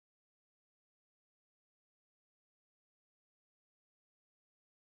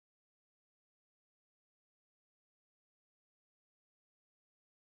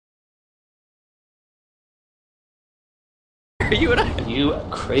You and I. You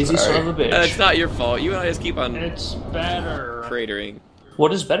crazy son of a bitch. It's not your fault. You and I just keep on. It's better. Cratering.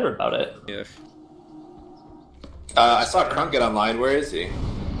 What is better about it? Yeah. I saw Crunk get online. Where is he?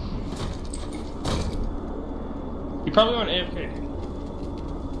 You probably went AFK.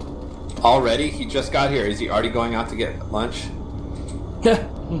 Already? He just got here. Is he already going out to get lunch?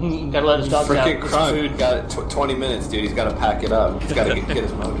 Gotta let his dog out. Freaking Crunk got 20 minutes, dude. He's gotta pack it up. He's gotta get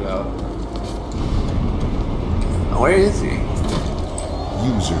his mojo out. Where is he?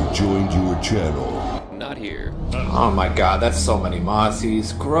 User joined your channel. Not here. Oh my god, that's so many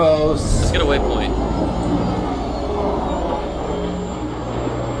mossies. Gross. Let's get a waypoint.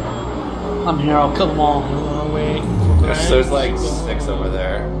 I'm here, I'll kill them all. Oh, wait. There's like 6 over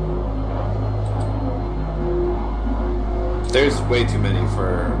there. There's way too many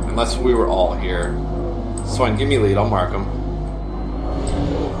for... Unless we were all here. Swine, give me lead, I'll mark them.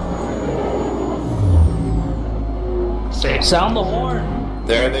 Sound the horn.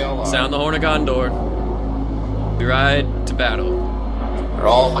 There they all are. Sound the horn of Gondor. We ride to battle. They're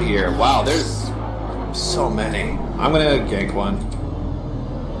all here. Wow, there's so many. I'm gonna gank one.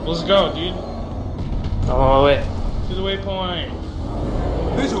 Let's go, dude. Oh, wait. To the waypoint.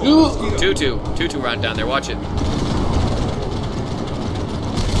 2-2. 2-2 round down there. Watch it.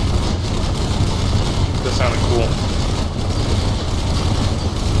 That sounded cool.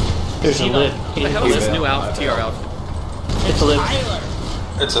 There's a lid. What the hell is this new TR outfit? It's a lid. Tyler.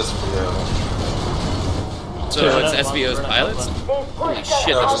 It's SVO. So it's SVO's pilots? Holy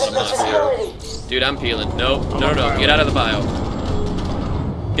shit, that's just nuts. Dude, I'm peeling. Nope. No. Get out of the bio.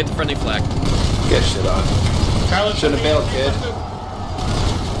 Get the friendly flag. Get shit on. Tyler, Shouldn't have bailed, kid.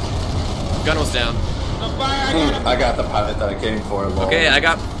 Gun was down. I got the pilot that I came for. Lol. Okay, I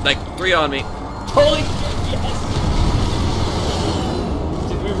got like 3 on me. Holy shit, yes!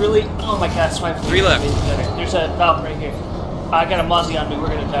 Did we really? Oh my god, Swineflu. 3 left. There's a Falcon right here. I got a mozzie on me, we're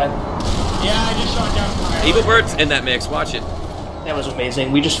gonna die. Yeah, I just shot down Kyler. Evil Bird's in that mix. Watch it. That was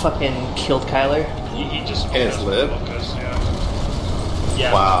amazing. We just fucking killed Kyler. He just... In his lip?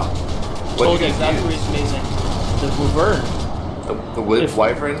 Yeah. Wow. What Told did you, you that use? was amazing. The wyvern. The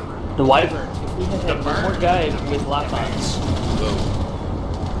wyvern? The wyvern. If we had one more guy with lockons.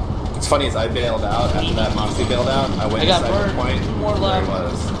 Whoa. It's funny as I bailed out after that Moxie bailed out. I went I got inside the burned. point. 2 more There left. he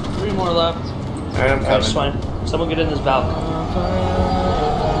was. 3 more left. Alright, I'm Alright, it's coming. fine. Someone get in this balcony.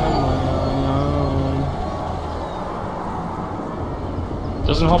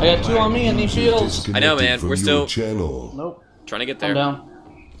 Doesn't help. I got 2 on me and these shields. I know, man. We're still channel. Nope. trying to get I'm there. down.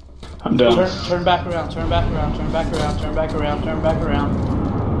 I'm done. Turn back around, turn back around, turn back around, turn back around, turn back around.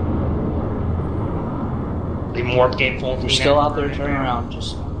 The warp game full. You're still out there, turn around.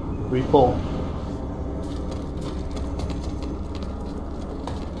 Just re-pull.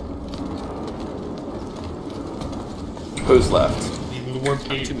 Who's left? The warp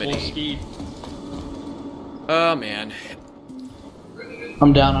game Too full many. speed. Oh man.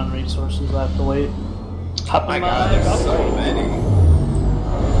 I'm down on resources, I have to wait. Hop My on god, there's so balcony. many.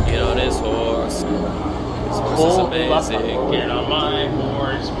 Get on his horse. His horse is Oh, amazing. Get on my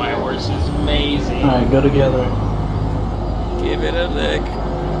horse. My horse is amazing. Alright, go together. Give it a lick.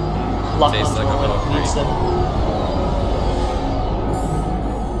 Lock Tastes on like a forward, Valkyrie. needs them.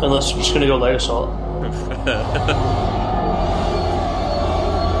 Unless we're just gonna go light assault.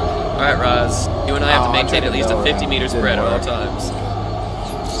 Alright, Roz. You and I have to Oh, I'm maintain trying at to least a go 50 around. meter Didn't spread at all work. times.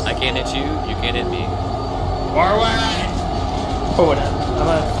 I can't hit you, you can't hit me. Forward! Or whatever. I'm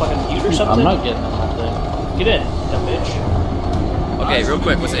gonna fucking mute or something? I'm not getting in that thing. Get in, dumb bitch. Okay, real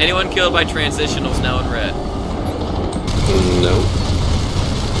quick. Was anyone killed by transitionals now in red? Nope.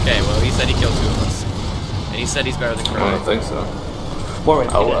 Okay, well, he said he killed 2 of us. And he said he's better than I Cry. don't think so. Warwick,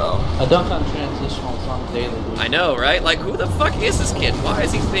 Oh get in. well. I dunk on transitionals on the daily, dude. I know, right? Like, who the fuck is this kid? Why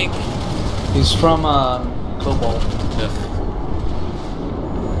does he think... He's from Cobalt. Ugh.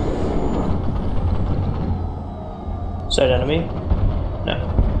 Side enemy? No.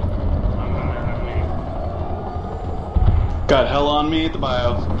 Got hell on me at the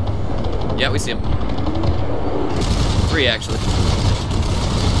bio. Yeah, we see him. 3, actually.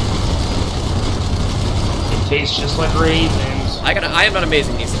 It tastes just like raisins. I am not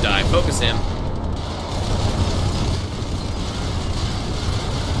amazing, needs to die. Focus him.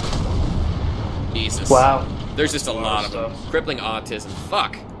 Jesus. Wow. There's just a lot of them. Crippling autism.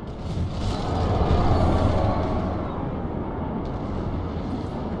 Fuck.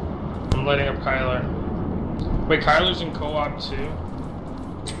 I'm lighting up Kyler. Wait, Kyler's in co-op too?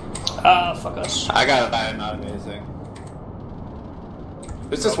 Ah, fuck us. I got I'm not amazing.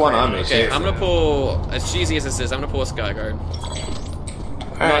 There's just one on me. Okay, Jeez. I'm gonna pull, as cheesy as this is, I'm gonna pull a Skyguard.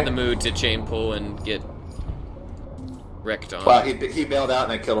 I'm not in Alright. the mood to chain pull and get wrecked on. Wow, he bailed out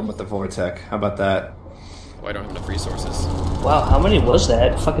and I killed him with the Vortec. How about that? Well, I don't have enough resources. Wow, how many was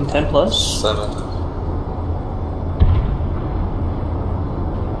that? Fucking 10 plus? 7.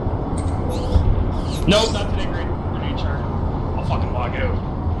 Nope, not today, grenade charge. I'll fucking log out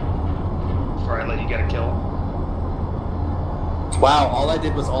before I let you get a kill. Wow, all I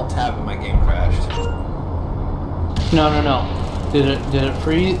did was alt-tab and my game crashed. No. Did it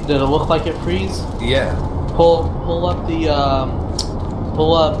freeze? Did it look like it freeze? Yeah. Pull up the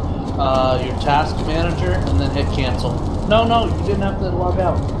your task manager and then hit cancel. No, you didn't have to log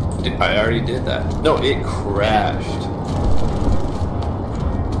out. I already did that. No, it crashed.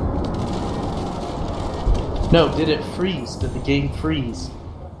 No, did it freeze? Did the game freeze?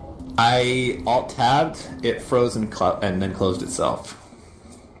 I alt-tabbed, it froze and then closed itself.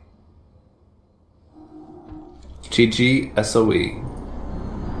 GG SOE.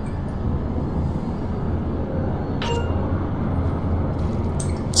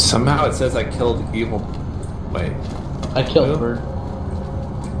 Somehow it says I killed evil. Wait. I killed a bird.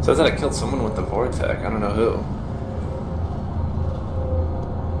 It says that I killed someone with the Vortec. I don't know who.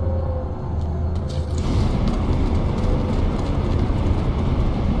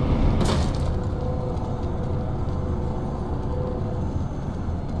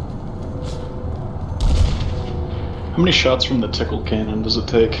 How many shots from the tickle cannon does it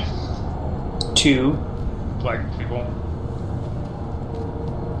take? 2. Black people.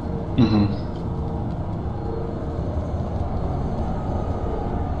 Mm-hmm.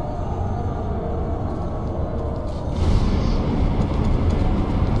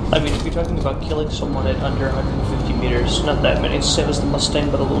 I mean, if you're talking about killing someone at under 150 meters, not that many. Same as the Mustang,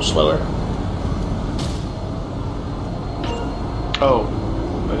 but a little slower. Oh,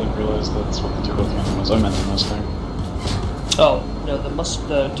 I didn't realize that's what the tickle cannon was. I meant the Mustang. Oh, no,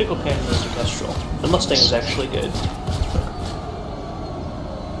 the tickle cannon is a Kestrel. The Mustang is actually good.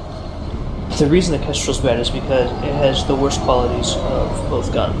 The reason the Kestrel's bad is because it has the worst qualities of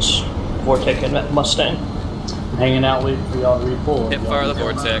both guns, Vortec and Mustang. I'm hanging out waiting for y'all to repull. Hip fire the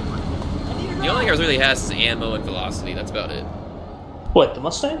Vortec. The only thing ours really has is ammo and velocity. That's about it. What, the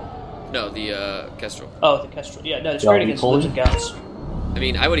Mustang? No, the Kestrel. Oh, the Kestrel. Yeah, no, it's Y'all great against repulling? libs and gals. I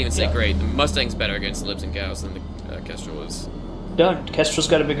mean, I wouldn't even say great. The Mustang's better against libs and cows than the Kestrel is. No, Kestrel's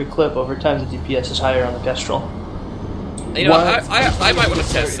got a bigger clip. Over time, the DPS is higher on the Kestrel. You know, I might want to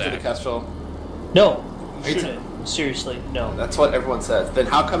test The that. Kestrel. No, Are you shoot it. Seriously, no. That's what everyone says. Then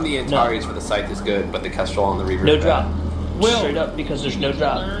how come the Antares for the Scythe is good, but the Kestrel on the Reaver No is drop. bad? Straight up, because there's no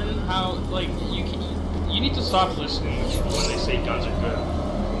drop. Learn how, like, you need to stop listening when they say guns are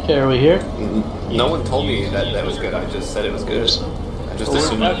good. Okay, are we here? No one told me that was good. I just said it was good. I just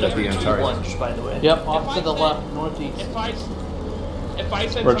assumed that the Antares. Lunch, by the way. Yep, off to the left, northeast. If I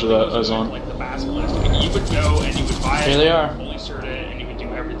said Roger something that, was eyes good, on. like the basilisk, you would know and you would buy it. Here they are. Fully cert it, and you would do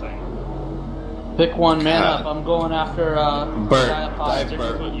everything. Pick one, man up. I'm going after Bird. Diapod. Dive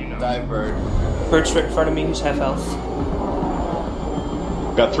What bird. you know. Dive bird. Bird's right in front of me. He's half health.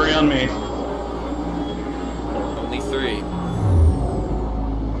 Got 3 on me. Only 3.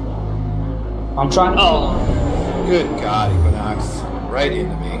 I'm trying to. Oh, Good God, Equinox. Right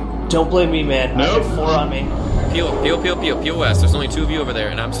into me. don't blame me, man. Nope. I had 4 on me. Peel west. There's only 2 of you over there,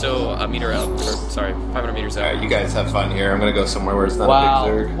 and I'm still a meter out. Or, sorry, 500 meters out. Alright, you guys have fun here. I'm gonna go somewhere where it's not a Wow.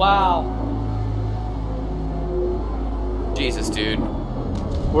 big zerg. Wow. Jesus, dude.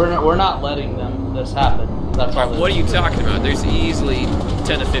 We're not letting this happen. That's all. Alright, what are you talking about? There's easily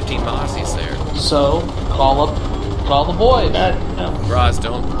 10 to 15 mossies there. So call the boys. No. Roz,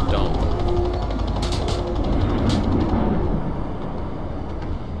 don't.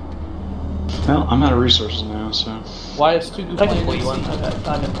 Well, I'm out of resources now, so... Why is too good I can playing pull you on. AC?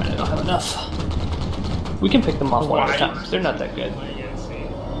 I don't have enough. We can pick them off one at a time. They're not that good. What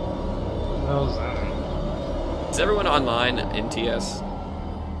the hell's that? Is everyone online in TS?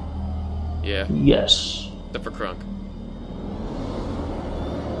 Yeah, Yes. except for Crunk.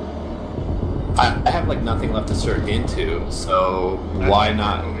 I have like nothing left to cert into, so why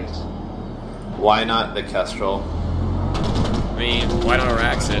not? Why not the Kestrel? I mean, why not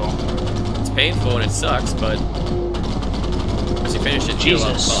Araxid? It's painful and it sucks, but once you finish it, you feel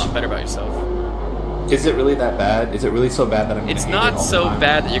a Jesus. lot better about yourself. Is it really that bad? Is it really so bad that I'm gonna It's hate it not all the so time?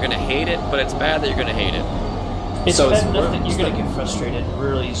 bad that you're gonna hate it, but it's bad that you're gonna hate it. It's So bad it's enough that worse you're gonna get frustrated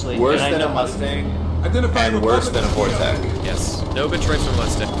real easily. Worse and I than know a how to- Mustang, and worse than a Vortec. Yes, no good choice from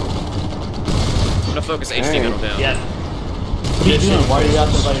Mustang. I'm gonna focus HD Hey. metal down. Yeah. What are you doing? Why are you out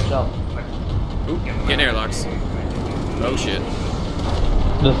there by yourself? Oop, getting airlocks. Oh shit.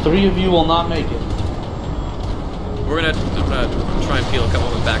 The 3 of you will not make it. I'm gonna try and peel a couple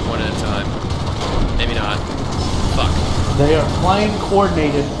of them back one at a time. Maybe not. fuck. They are flying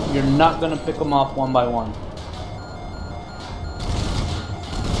coordinated. You're not gonna pick them off one by one.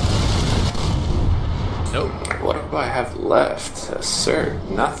 Nope. What do I have left? Assert.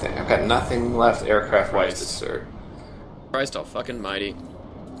 Nothing. I've got nothing left aircraft-wise to assert. Christ all fucking mighty.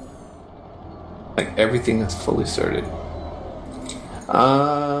 Like, everything is fully asserted.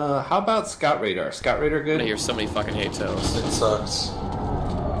 How about Scout Radar? Scout Radar good? I hear so many fucking hate tales. It sucks.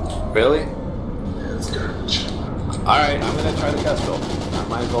 Really? Yeah, it's garbage. Alright, I'm gonna try the Kestrel. I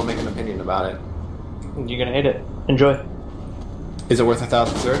might as well make an opinion about it. You're gonna hate it. Enjoy. Is it worth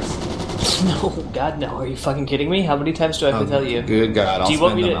 1,000 certs? No, God, no. Are you fucking kidding me? How many times do I have to tell you? Good God, I'll Do you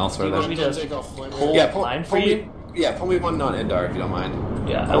want spend me them to? Do elsewhere you want then. me to pull mine for you? Pull me one on Endar if you don't mind.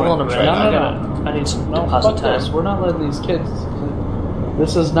 Yeah, I will in a minute. Try that. I need some No, deposit fuck this. time. We're not letting these kids.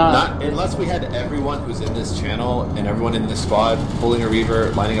 This is not. Not unless we had everyone who's in this channel and everyone in this squad pulling a Reaver,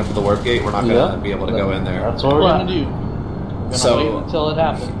 lining up at the warp gate. We're not gonna be able to go in there. That's what we're gonna do. We're gonna So- wait until it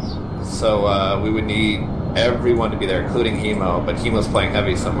happens. So we would need everyone to be there, including Hemo. But Hemo's playing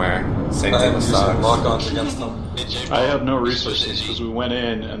heavy somewhere. Same I thing am with using Socks. lock-ons against them. I have no resources because we went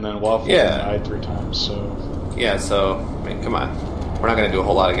in and then Waffle died 3 times, so... Yeah, so I mean, come on. We're not gonna do a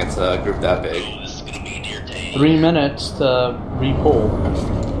whole lot against a group that big. 3 minutes to re-pull.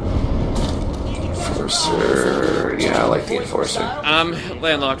 Enforcer, yeah, I like the Enforcer. I'm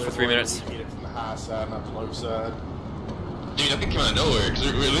landlocked for 3 minutes. From the high side, not the low side. Dude, that thing came out of nowhere,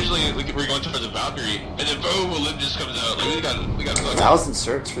 because we're originally we're going towards the Valkyrie, and then boom, Lynn just comes out. Like, we got 1,000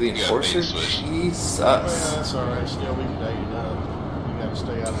 certs for the We got Enforcer? bait switch. Jesus. Yeah, that's alright. Still, we can day you know. You gotta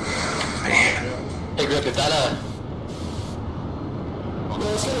stay out of the Hey, Greg, if that,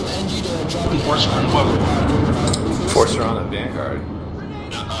 Enforcer on the Vanguard.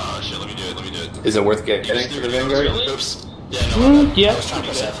 shit, let me do it. Is it worth getting for the Vanguard? Oops. Yeah, no, Yeah. I was trying to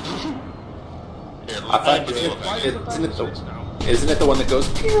get I thought, isn't it the one that goes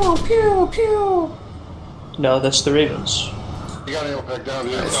pew, pew, pew? No, that's the Ravens. You gotta go back down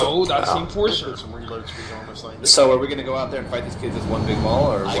there. No, that's the Enforcer. Put some reload speed on this thing. So are we gonna go out there and fight these kids as one big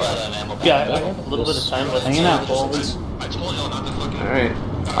ball, or what? Yeah, I have a little bit of time left. Hanging out, boys. I told y'all not to fucking... Alright.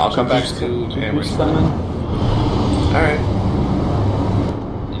 I'll come back to Who's Amherst. coming? Alright.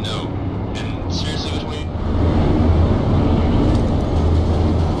 No. And seriously, which way?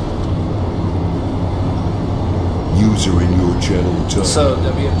 User in your channel time. So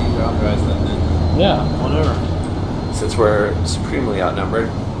WMDs are authorized then, Yeah, whatever. since we're supremely outnumbered.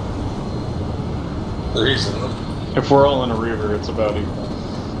 the reason. If we're all in a Reaver, it's about equal.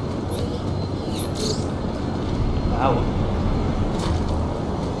 Wow.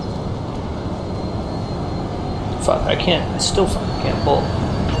 Fuck, I still fucking can't pull.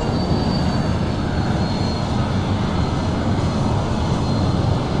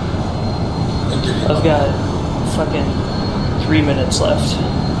 I've got fucking 3 minutes left.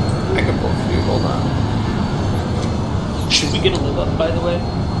 I can pull for you, hold on. Should we get a live up, by the way?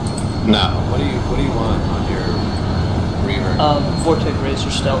 No. What do you want on your Reaver? Vortex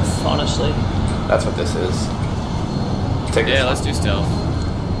Razor Stealth, honestly. That's what this is. Take Yeah, this let's do stealth.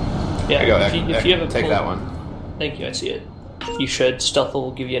 Yeah, There if you go. you haven't Take pulled- that one. Thank you, I see it. You should. Stealth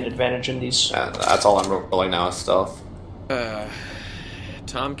will give you an advantage in these. That's all I'm rolling now is stealth.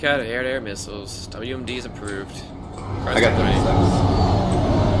 Tomcat air-to-air missiles. WMD's approved. I got 30 seconds.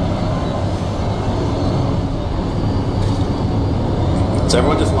 So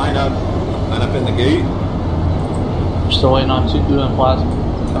everyone just line up in the gate. Still waiting on Tuku and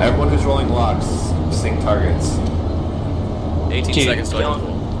Plasma. Everyone who's rolling locks, sync targets. 18 Dude, seconds till I can don't-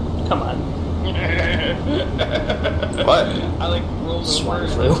 pull. Come on. What? I like rolled over.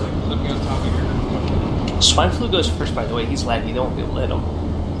 Swineflu. Looking on top of your Swineflu goes first, by the way. He's laggy. They won't be able to hit him.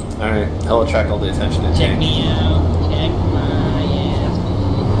 Alright, he'll attract all the attention and Check change. me out. Check my ass.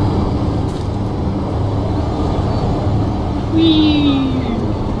 Whee!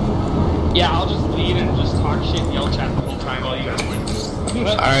 Yeah, I'll just lead and just talk shit and yell chat the whole time while you guys win.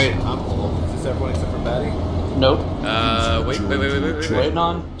 Alright, I'm full. Is this everyone except for Batty? Nope. Wait. Waiting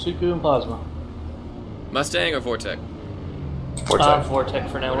on Tuku and Plasma. Mustang or Vortec?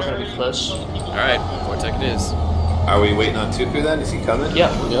 Vortex for now. We're gonna be close. Alright, Vortec it is. Are we waiting on Tuku then? Is he coming?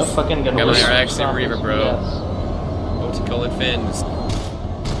 Yeah, we're fucking gonna Got my lose. Araxian Reaver, bro. Yes. Multicolored fins.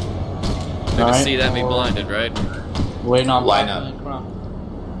 Never Alright, see that be well- blinded, right? Waiting on Line Plasma up. and Crunk.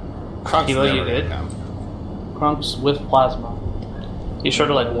 Crunk's Evo, you never good? gonna come. Crunk's with Plasma. He sort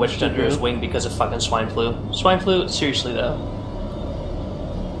of like wedged under his wing because of fucking swine flu. Swine flu, seriously though.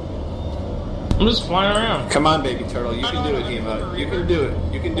 I'm just flying around. Come on, baby turtle. You can do it, Hemo. You can do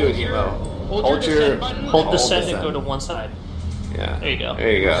it. You can do it, Hemo. Hold your descent button. Hold descent and go to one side. Yeah. There you go.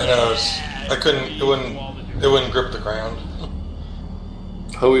 There you I go. know, I couldn't, it wouldn't It wouldn't grip the ground.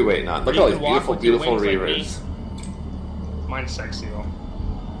 Who are we waiting on? Look at all these You can walk beautiful, with your beautiful wings like reavers. Mine's sexy though.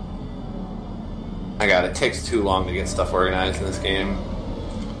 My god, it takes too long to get stuff organized in this game.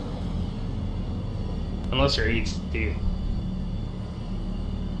 Unless you're ET.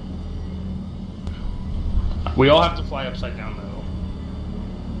 We all have to fly upside down though.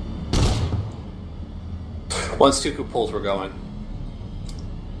 Once Tuku pulls, we're going.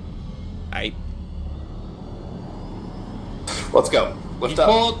 Aight. Let's go. Lift up.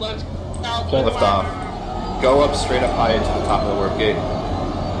 Pulled, let's go. Lift off. Go up straight up high into the top of the warp gate.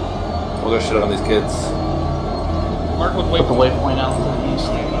 We'll go shit on these kids. Mark with Put the waypoint. waypoint out to the east.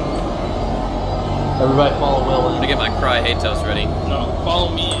 Everybody follow Will I'm gonna in. get my cry hate toast ready. No, follow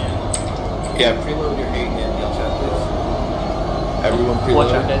me in. Yeah, preload your hate and yell chat, please. Everyone preload.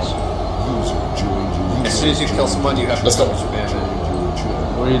 Watch out, guys. User joined your As soon as you kill someone, you have to spam it. your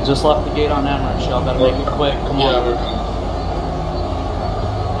channel. We just left the gate on Emmerich. Y'all gotta make it quick. Come Yeah, on. we're coming.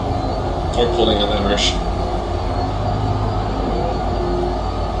 We're pulling an Emmerich.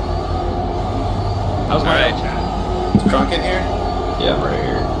 How's my Alright. chat? Is Crunk in here? Yeah, I'm right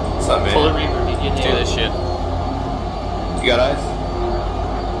here. What's up, Pull the man? reaver. Get Let's do this shit. You got eyes?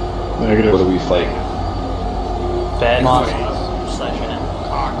 Negative. What do we fight? Bad Mossies. /NM.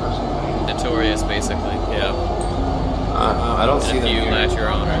 Cock or something. Notorious, basically. Yeah. I don't see And them if you here. latch your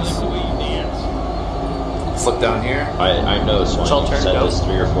honors. The way you dance. Let's look down here. I know, Swine. Shall You've turn, said go. this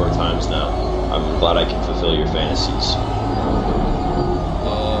 3 or 4 times now. I'm glad I can fulfill your fantasies.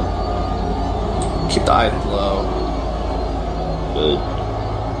 Keep the eyes low. Good.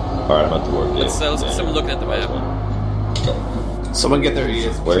 Alright, I'm at the warp gate. Let's get someone looking at the map. Someone get their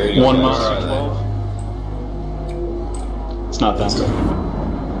ears. Where are you? One guys? more. Where are It's not them.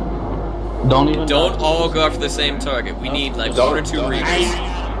 Don't even. Don't all go after the same target. We need like Don't- 1 or 2 don't- readers.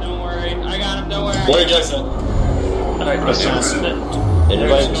 Don't worry. I got him. Don't worry. Where are you guys at? Alright,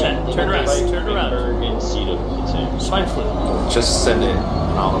 Invite, turn around. Turn around. And seat of platoon. Swineflu. they? Just send it,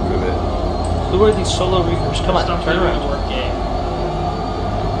 and I'll approve it. Who are these solo reavers? Come on, turn around.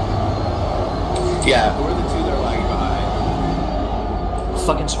 Yeah, who are the 2 that are lagging behind?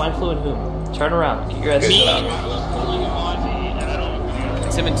 Fucking Swineflu and who? Turn around. Get your ass Good out. job.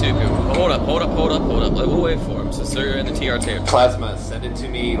 It's him and Tuku. Hold up. We'll wait for him. So they're in the TR tape. Plasma, send it to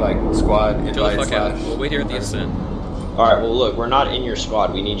me, like, squad, Chill the invite, fuck out. slash. We'll wait here at the ascent. Alright, well look, we're not in your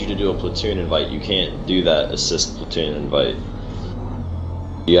squad. We need you to do a platoon invite. You can't do that assist platoon invite.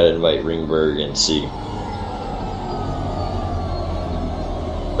 You gotta invite Ringberg and C.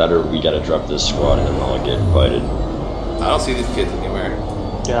 Better, we gotta drop this squad and then I'll get invited. I don't see these kids anywhere.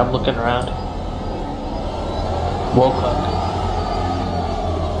 Yeah, I'm looking around. Woke up.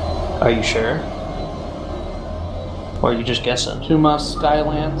 Are you sure? Or are you just guessing? Tuma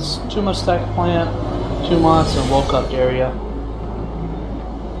Skylance, Tuma Stack Plant, Tumas, and woke up area.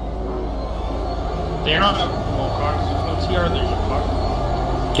 They're not a Volcox. There's no TR. There's a fuck.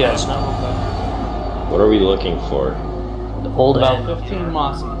 Yeah, it's not Woke What are we looking for? The old About end. 15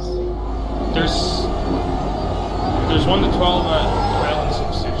 mossies. There's 1 to 12 at Island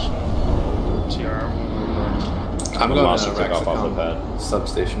Substation. TR. I'm The going Mossy to took off the Rexicon pad.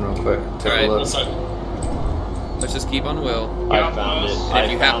 substation real quick. Take Alright. a look. Let's just keep on Will. I found it. if I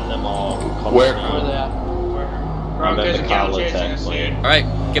you found them all. Come Where? on Where now. they at? I'm at There's the a cow Kala chasing Tech us, plant. dude. Alright,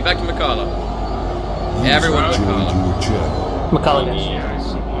 get back to Makala. User Everyone joined Makala. your channel. McCullough, guys. Yeah, I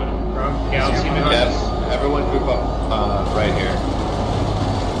see one. Yeah, I'll see behind Yes, us. everyone group up right here.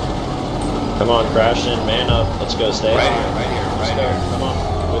 Come on, crash in, man up. Let's go, stay Right high. here, right here, Let's right go. here. Come on,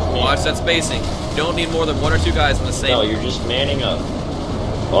 with me. Watch that spacing. You don't need more than 1 or 2 guys in the same. No, you're just manning up.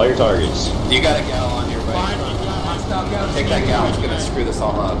 All your targets. You got a gal on your right. Take that gal, it's gonna screw this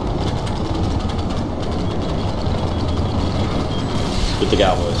all up. With the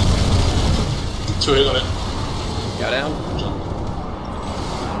Cowboys. 2 hit on it. Go down.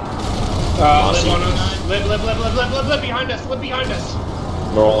 Mossy. Live 109. Live behind us. Live behind us.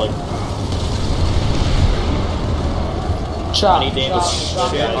 Rolling. Chop, Any damage?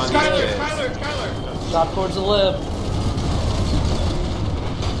 chop, Shit on Skyler, these kids. Skyler. chop towards the lip.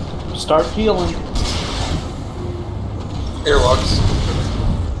 Start peeling. Airlocks.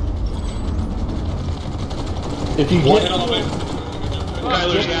 If you One get, hit on the way.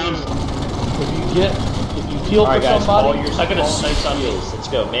 Skyler's down. if you peel for Alright, guys, all somebody, your I got a sight on you. Let's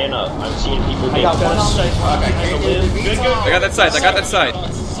go, man up. I'm seeing people I get got one on Sight behind the lid. Good. I got that side. Get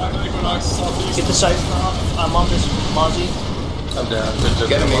the sight off. I'm on this Mozzie. I'm down.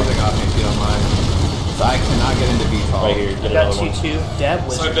 Get amazing off me if you don't mind. So I cannot get into VTOL. right here. I Get got another one. T2. Dab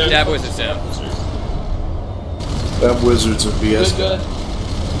Wizard. Dab Wizard's down. That Wizards of BS. good.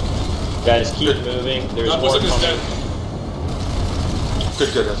 Guys, keep moving. There's No, more Pacific is coming. dead.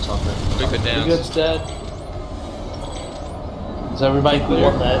 Good, that's top there. We put down. Good's dead. Is everybody clear?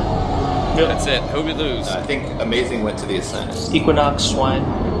 One dead. That's it. Who we lose? I think Amazing went to the Ascent. Equinox, Swine.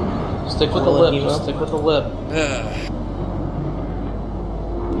 Stick with the lip. Just stick with the lip.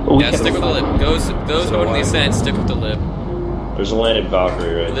 Yeah, stick with the lip. Those over to the Ascent, stick with the lip. There's a landed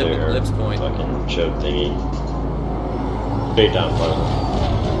Valkyrie right there. Lips point. Fucking choke thingy. Straight down, brother.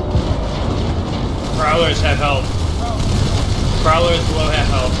 Prowlers have health. Prowlers below have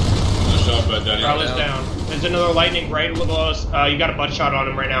health. Nice job, Daddy. Prowler's down. There's another lightning right below us. You got a butt shot on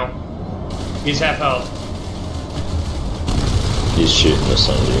him right now. He's half health. He's shooting the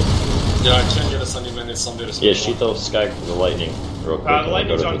sun, dude. Yeah, I can't get a Sunday man. It's Sunday to Yeah, shoot the sky with the lightning real quick. The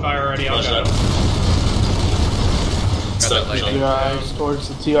lightning's on fire already. I'll go. Got that lightning. Your eyes towards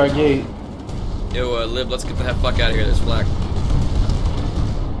the TR gate. Yo, Lib, let's get the heck fuck out of here. There's flak.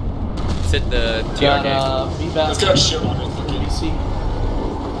 Let's hit the TR Got gate. feedback. Let's get shit on it. Fucking. BC.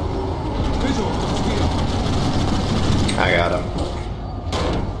 I got him.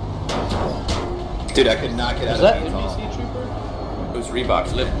 Dude, I could not get out Is of that VTOL. NBC trooper? It was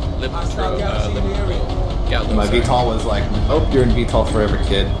Reebok. Lib control. Gallo, My sorry. VTOL was like, oh, you're in VTOL forever,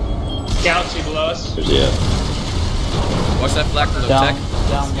 kid. Galaxy below us. Yeah. Watch that flak from the Down, tech.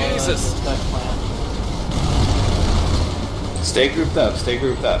 down low. Jesus. Tech plant. Stay grouped up, stay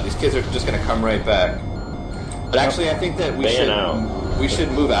grouped up. These kids are just gonna come right back. But actually, I think that we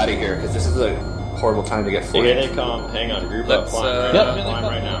should move out of here, because this is a horrible time to get Here flanked. they come. Hang on. Group Let's, up. Climb right Yep, now. here they Climb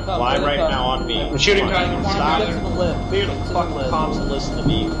come, right here now. they come, Climb here they right come. now on me. We're shooting Come on. guys. Stop Get to the lip. Clear the fucking comms and listen to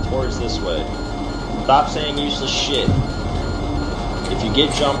me towards this way. Stop saying useless shit. If you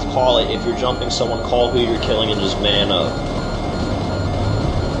get jumped, call it. If you're jumping someone, call who you're killing and just man up.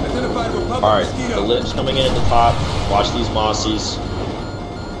 Alright, the lips coming in at the top. Watch these mossies.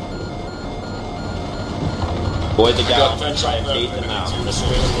 Avoid the gal and try and bait them out. I'm gonna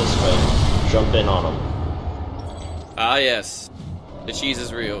swing them this way. Jump in on them. Ah, yes. The cheese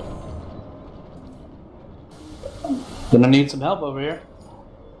is real. Gonna need some help over here.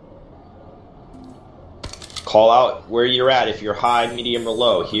 Call out where you're at. If you're high, medium, or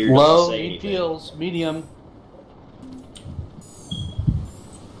low. Here, don't Low, say need anything. peels, medium.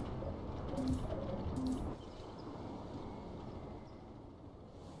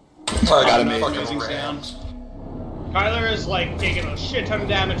 I got amazing. Fucking round. Kyler is like taking a shit ton of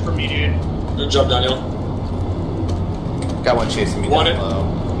damage from me, dude. Good job, Daniel. Got one chasing me Want down it.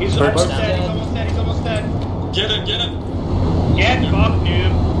 low. He's almost dead. He's almost dead. He's almost dead. Get it, get it. Get fucked,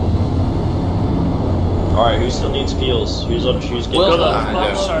 noob. Alright, who still needs peels? Who's getting Will,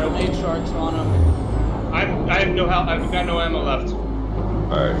 yeah. sorry, grenade sharks on him. I have no help. I've got no ammo left.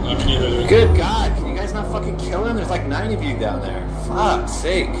 Alright. I mean, neither do. Good God, can you guys not fucking kill him? There's like 9 of you down there. Fuck's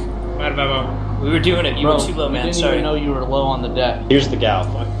sake. I'm out of ammo. We were doing it. You Bro, were too low, we man. didn't Sorry. even know you were low on the deck. Here's the gal.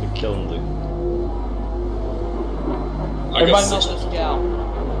 Fuck the killing the. I Everybody got melt 6. this gal.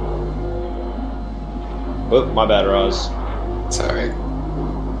 Oh, my bad, Roz. Sorry.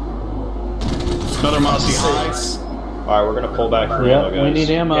 Another mossy high. Alright, we're gonna pull back for Yeah, ammo, guys. we need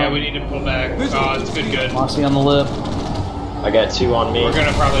ammo. Yeah, we need to pull back. Oh, it's good. Mossy on the lip. I got 2 on me. We're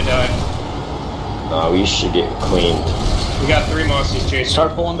gonna probably die. We should get cleaned. We got 3 mossies chasing.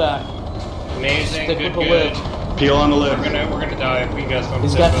 Start pulling back. Amazing. Stick Good, with the good. lip. Peel on the lip. We're gonna die if we guys don't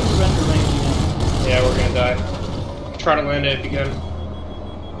He's sit got with us. surrender range again. Yeah, we're gonna die. Try to land it if you can.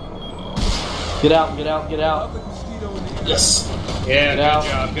 Get out, get out, get out. Yes. Yeah, out.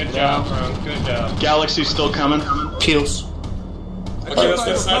 good job, bro. Good job. Galaxy's still coming. Peels. Okay, let's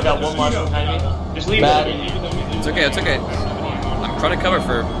get I sniped. got one more behind me. Just leave Batty. it. It's okay, it's okay. I'm trying to cover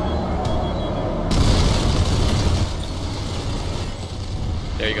for...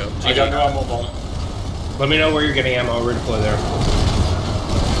 There you go. I got no ammo bomb. Let me know where you're getting ammo. I'll redeploy there.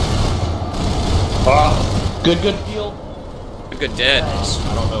 Oh, Good peel. Good dead.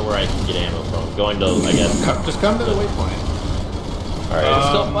 I don't know where I can get ammo from. Going to, I guess. Just come to the waypoint. Alright.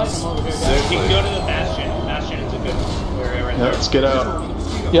 Still fighting him over here, guys. you can go to the Bastion. Bastion is a good area right there. Let's get out.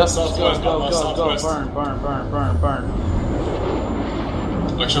 Yep, Southwest, go. southwest. Burn.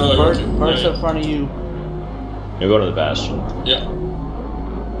 Make sure that Burst in front of you. You go to the Bastion. Yeah.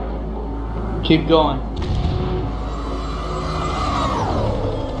 Keep going.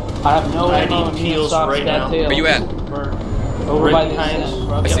 I have no I ammo need and peels stop right that now. tail. Where you at? Burn. Over Right by the behind.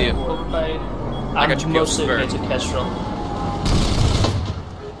 ascent. I see it. Over by... I got your I'm peels mostly spurred. into Kestrel.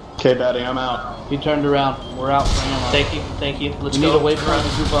 Okay, Batty, I'm out. He turned around. We're out for ammo. Thank you. Let's We need go. a waypoint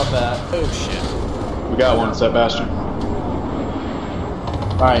to group up at. Oh, shit. We got one. It's that Bastion.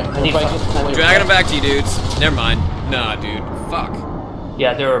 Alright, need everybody fucking get to the Dragging him back to you, dudes. Never mind. Nah, dude. Fuck.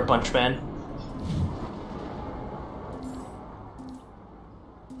 Yeah, there are a bunch, man.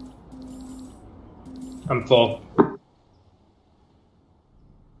 I'm full.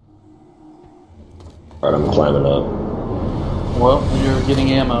 Alright, I'm climbing up. Well, you're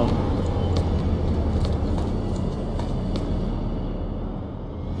getting ammo.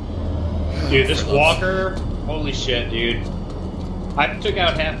 Dude, this walker, holy shit, dude. I took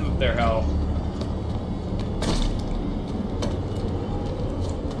out half of their health.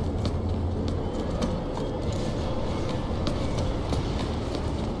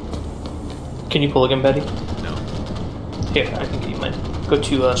 Can you pull again, Betty? No. Here, I can give you mine. Go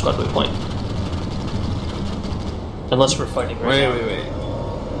to squad waypoint. Unless we're fighting right now. Wait.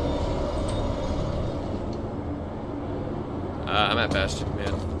 I'm at Bastion,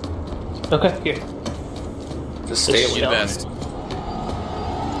 man. Okay, here. Just stay Just away. The shell. best.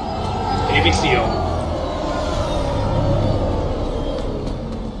 Baby seal.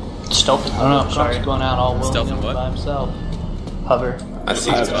 Stealth. I don't know. Trump's going out all Stealth willy-nilly and what? by himself. Hover. I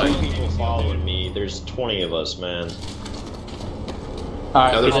see I it's have fine. 2 people following me. There's 20 of us, man.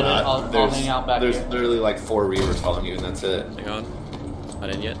 Alright, No, there's I'll not. hang out back There's here. literally like 4 Reavers following you, and that's it. Hang on. Not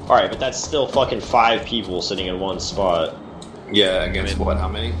in yet. Alright, but that's still fucking 5 people sitting in one spot. Yeah, against what? How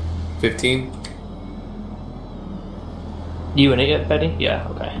many? 15? You in it yet, Betty? Yeah,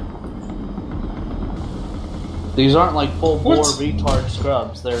 okay. These aren't like full bore retard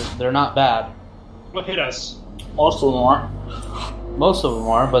scrubs. They're not bad. What hit us? Most of them aren't. Most of them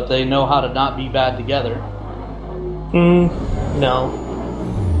are, but they know how to not be bad together. No.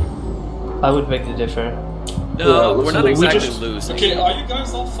 I would beg to differ. No, we're not we exactly just- losing. Okay, are you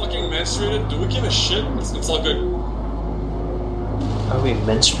guys all fucking menstruated? Do we give a shit? It's all good. Are we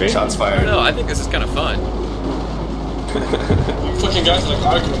menstruating? Shots I fired. don't know, I think this is kind of fun. You fucking guys are like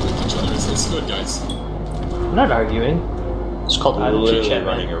arguing with each other. It's good, guys. I'm not arguing. It's called I'm idle literally chit-chat,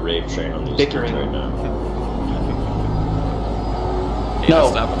 running man. a rape train on these Bickering. kids right now. You No.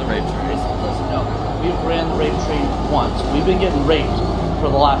 know, stop on the rape train. Listen, no. We've ran the rape train once. We've been getting raped for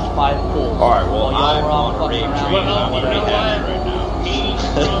the last 5 pulls. Alright, well, While y'all I'm were all on a fucking rape around. train and I'm Well, already you know happy what? right now. Me,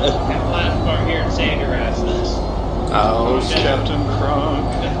 Trump, and last part here and sand your asses. Oh, Captain Crunk.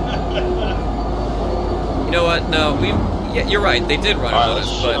 You know what? No, yeah, you're right. They did run Alright, on let's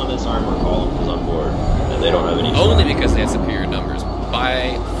us, shit on but this armor column because I'm bored. And they don't have any only shot. because they had superior numbers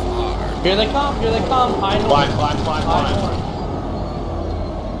by far. Here they come, here they come. High north. Climb. High north.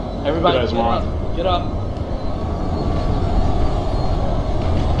 Everybody Good as get one. up. Get up.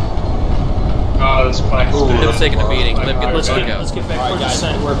 Oh, this class. Bill's taking a beating. Liv, get the Let's fuck get out. back Alright, towards the guys,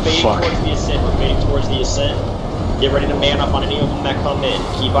 center. we're fading towards the ascent. We're fading towards the ascent. Get ready to man up on any of them that come in.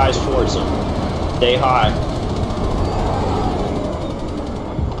 Keep eyes towards them. Stay high.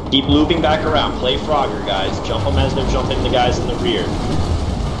 Keep looping back around. Play Frogger, guys. Jump them as they're jumping the guys in the rear.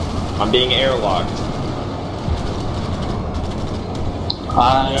 I'm being airlocked.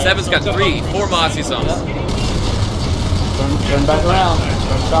 Seven's got 3, 4 mossies on us. Turn back around.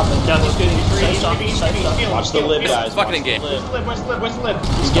 Start stopping. Yeah, let's get side stop. Watch the lid, guys. Fucking Watch the engage. lid. Where's the lip?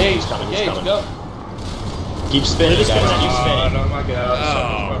 Engage. He's coming. Go. Keep spinning, guys. Keep spinning. Oh my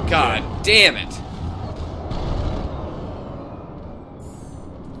god. Oh, god damn it.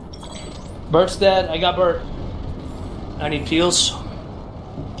 Bert's dead. I got Bert. I need peels. Come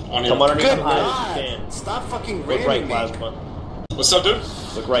underneath Good the lid if God. you can. Stop fucking Look ramming right, me. Plasma. What's up, dude?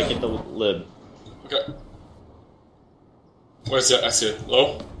 Look right, get the lid. Okay. Where's it? I see it.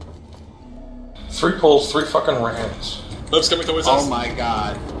 Low. 3 pulls, 3 fucking rams. Lips coming towards Oh us. my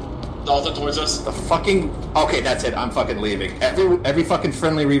god. Dalton towards us. The fucking... Okay, that's it. I'm fucking leaving. Every fucking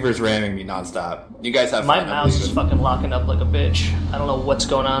friendly Reaver's ramming me nonstop. You guys have My fun. I'm mouse is leaving. fucking locking up like a bitch. I don't know what's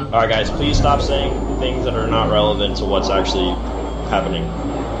going on. Alright, guys, please stop saying things that are not relevant to what's actually happening.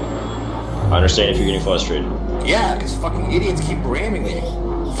 I understand if you're getting frustrated. Yeah, because fucking idiots keep ramming me.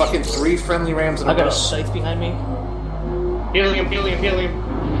 Fucking 3 friendly rams in a I got row. a scythe behind me. Helium. See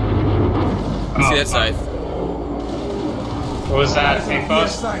that scythe? What was that? Tank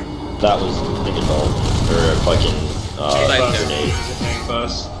bus? That was Big Adult. Or a fucking, Scythe there. grenade. Tank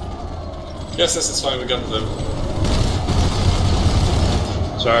bus. Yes, it's fine. We got them.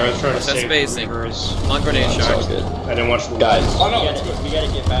 Sorry, I was trying to What's that save spacing? Reavers. On grenade It's all sharks. good. I didn't watch the Guys, Oh, no, it's good. we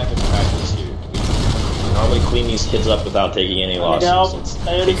gotta get back in practice here. We normally clean these kids up without taking any losses.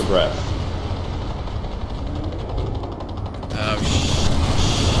 Let's take a breath. Oh,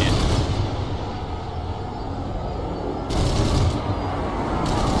 shit.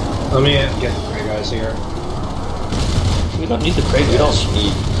 Let me get the gray guys here. We don't need the crate. We don't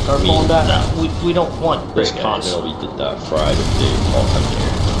need start pulling back. No, we don't want Chris this guys. Continental did that fried if they all come here.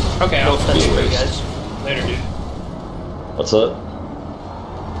 Okay, No I'll offense, Anyways. guys. later, dude. What's up?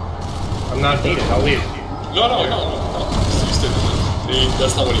 I'm not needed. I'll leave. No. You stay with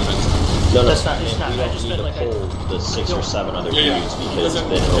That's not what he meant. No, That's not. It's not. we I don't just need meant to like pull the 6 or 7 other Yeah. dudes because Doesn't-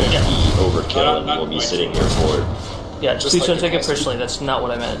 then it'll yeah. be overkill and Not we'll be like- sitting here for it. Yeah, Just please like don't your take it boss. personally. That's not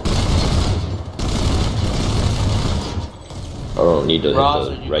what I meant. I don't need to Roz,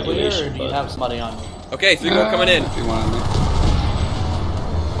 hit are the you clear, regulation, or do you but have somebody on you? Okay, 3 more coming in. If you want me.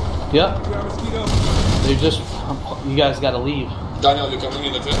 Yep. They just, you guys gotta leave. Daniel, you coming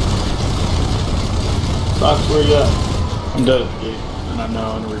in the tent? Fox, where you at? I'm dead at the gate, and I'm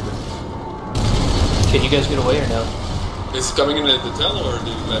now on Reaper. Can you guys get away or no? Is he coming in at the tent or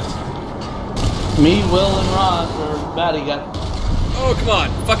did he left? Me, Will, and Roz, or Batty got. Oh, come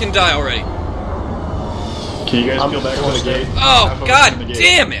on. Fucking die already. Can you guys peel back to the gate? Oh, Have a god look in the gate.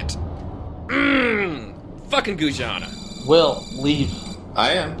 damn it. Fucking Gujana. Will, leave.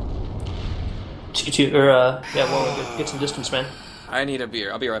 I am. Well, get some distance, man. I need a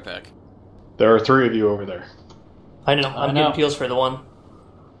beer. I'll be right back. There are 3 of you over there. I know. I'm know. getting peels for the one.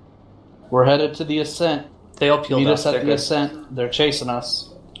 We're headed to the ascent. They all peeled Meet off. us at They're the good. ascent. They're chasing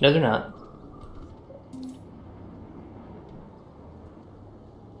us. No, they're not.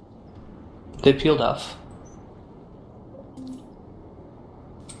 They peeled off.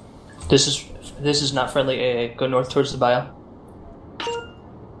 This is not friendly AA. Go north towards the bio.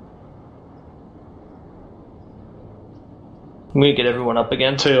 I'm gonna get everyone up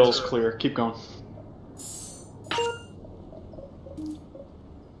again. Tails clear. Keep going.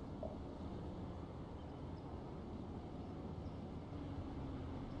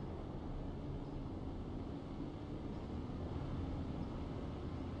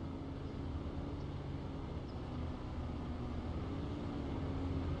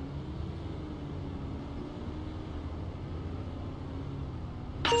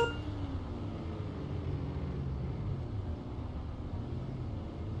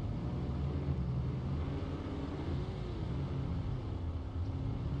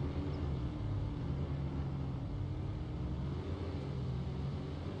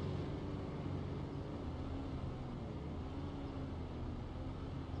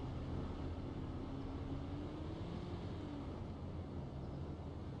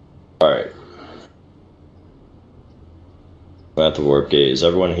 Alright. We're at the warp gate. Is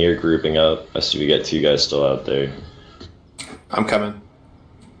everyone here grouping up? I see we got 2 guys still out there. I'm coming.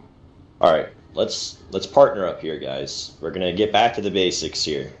 Alright, let's partner up here, guys. We're gonna get back to the basics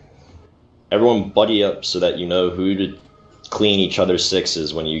here. Everyone buddy up so that you know who to clean each other's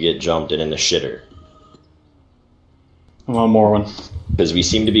 6s when you get jumped and in the shitter. One more one. Because we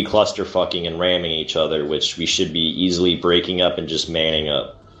seem to be cluster fucking and ramming each other, which we should be easily breaking up and just manning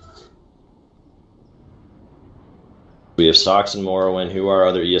up. We have Sox and Morrowind. Who are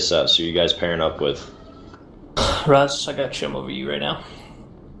other ESFs? Who are you guys pairing up with? Russ, I got Shim over you right now.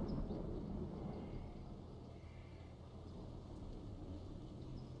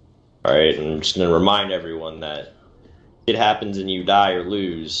 Alright, and I'm just going to remind everyone that if it happens and you die or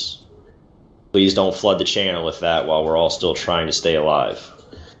lose, please don't flood the channel with that while we're all still trying to stay alive.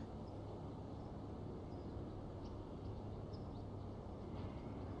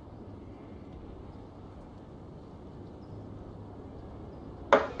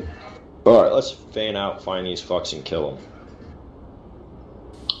 Alright, let's fan out, find these fucks, and kill them.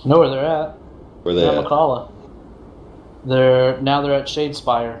 I know where they're at. Where they They're at? at McCalla. They're at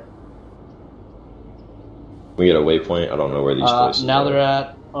Shadespire. We get a waypoint? I don't know where these places Now are. they're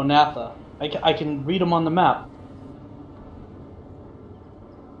at Onatha. I can read them on the map.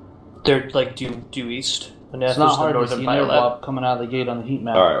 They're like due east. And It's that's not the hard to northern see bio lab. Bob coming out of the gate on the heat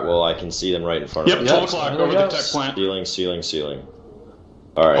map. Alright, well, I can see them right in front of Yep, me. 12 o'clock there over we the go. tech plant. Ceiling.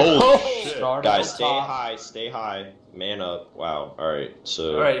 Alright. Holy shit. Start Guys, at the stay top. high, stay high. Man up. Wow. Alright,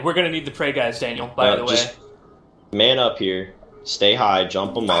 so... Alright, we're gonna need the prey guys, Daniel, by the way. just man up here. Stay high,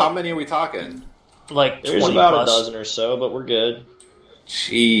 jump them How up. many are we talking? Like There's 20 about plus. a dozen or so, but we're good.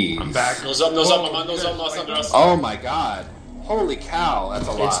 Jeez. I'm back. Nose up, man. Nose up, under us. Oh my god. Holy cow, that's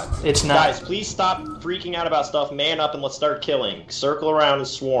a lot. It's not. Guys, please stop freaking out about stuff. Man up and let's start killing. Circle around and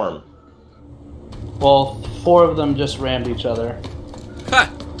swarm. Well, 4 of them just rammed each other. Ha!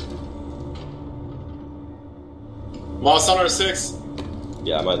 Moss on our 6.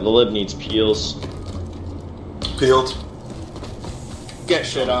 Yeah, the lib needs peels. Peeled. Get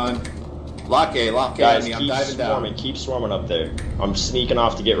shit on. Lock A on Guys, me. I'm keep diving swarming. down. Keep swarming up there. I'm sneaking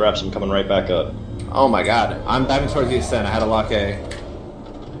off to get reps. I'm coming right back up. Oh my god. I'm diving towards the ascent. I had a lock A.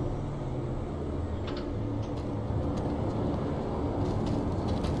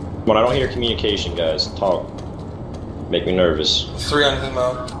 When I don't hear communication, guys, talk. Make me nervous. 3 on him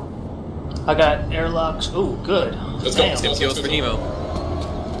out. I got airlocks. Ooh, good. Let's go. Damn. Tip heals for Nemo.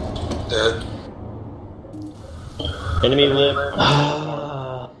 Dead. Enemy lip.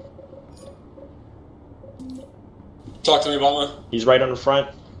 Talk to me, Obama. He's right on the front.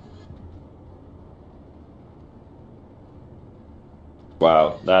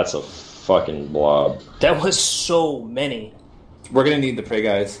 Wow, that's a fucking blob. That was so many. We're gonna need the prey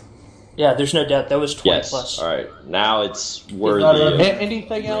guys. Yeah, there's no doubt. That was 20 Yes. plus. All right. Now it's worthy of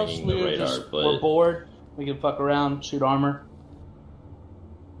Anything else? bringing the radar, but We're bored. We can fuck around, shoot armor.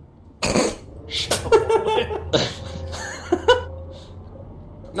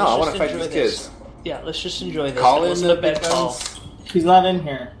 No, I want to fight these kids. Yeah, let's just enjoy this. Call That in wasn't the a bad big call. guns. He's not in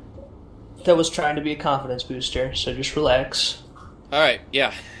here. That was trying to be a confidence booster, so just relax. Alright,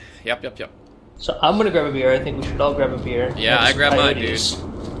 yeah. Yep. So I'm gonna grab a beer. I think we should all grab a beer. Yeah, I grabbed mine, dude. Coyotes.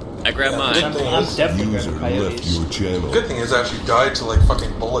 I grabbed mine. I'm definitely User grabbing left coyotes. your channel. Good thing is I actually died to like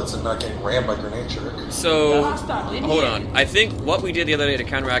fucking bullets and not getting rammed by grenade trick. So, hold on. I think what we did the other day to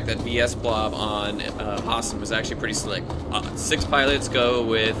counteract that VS blob on Austin was actually pretty slick. 6 pilots go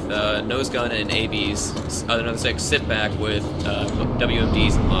with nose gun and ABs. Another 6 sit back with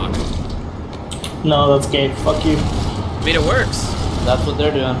WMDs and lock. No, that's gay. Fuck you. I mean, it works. That's what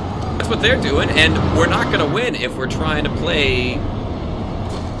they're doing. That's what they're doing, and we're not going to win if we're trying to play,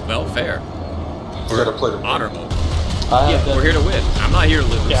 well, fair. We gotta play the honorable. Yeah, we're here to win. I'm not here to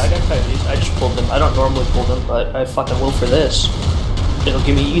lose. Yeah, I got coyotes. I just pulled them. I don't normally pull them, but I fucking will for this. It'll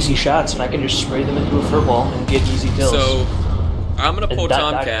give me easy shots, and I can just spray them into a furball and get easy kills. So, I'm going to pull And that-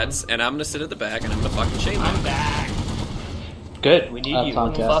 Tomcats, and I'm going to sit at the back, and I'm going to fucking chain them. I'm back. Good, we need you.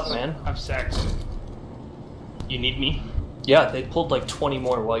 Tomcats. Fuck, man. I'm sex. You need me? Yeah, they pulled like 20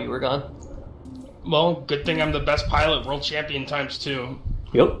 more while you were gone. Well, good thing I'm the best pilot, world champion ×2.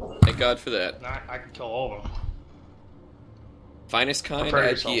 Yep. Thank God for that. I can kill all of them. Finest kind Prepare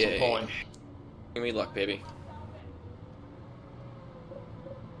yourselves for IPA. pulling. Give me luck, baby.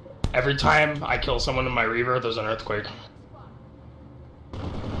 Every time I kill someone in my Reaver, there's an earthquake.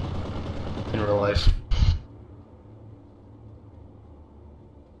 In real life.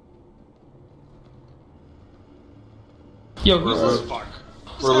 Yo, who's this fuck?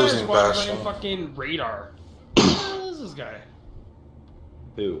 This We're guy losing is running Bastion. fucking radar. Who is this guy?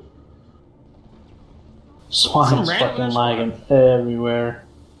 Who? Swine's random fucking ass lagging everywhere.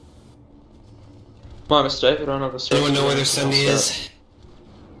 Come on, Mr. Dave, I don't have a search. Anyone know where their Sunday is?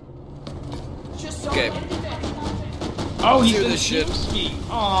 Okay. Oh, he's Do in this shit. ski.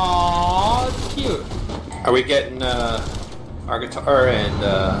 Aww, that's cute. Are we getting our guitar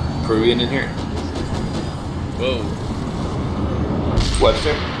and Peruvian in here? Whoa.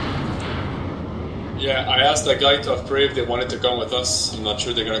 Webster? Yeah, I asked that guy to pray if they wanted to come with us. I'm not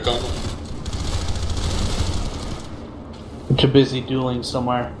sure they're gonna come. They're too busy dueling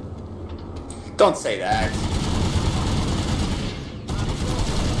somewhere. Don't say that.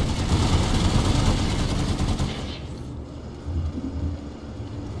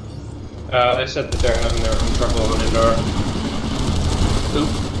 They said that they're having their own trouble on indoor.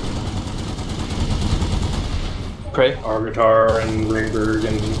 Pray. Our guitar and Ringberg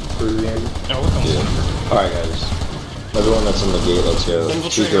and Peruvian. Alright, guys. Everyone that's in the gate, let's go.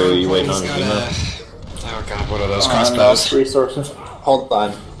 Chico, are you waiting on Gujana? Oh god, what are those crossbows? Resources. Hold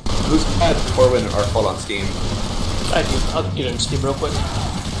on. Who's got Corwin or hold on Steam? I do. I'll get in Steam real quick.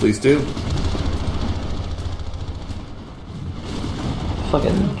 Please do.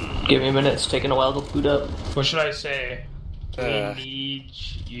 Fucking give me a minute. It's taking a while to boot up. What should I say? We need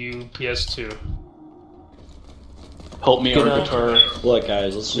you PS2. Help me Get on on. guitar. Look,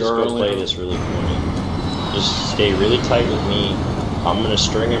 guys, let's just You're go play early. this really quick. Just stay really tight with me. I'm gonna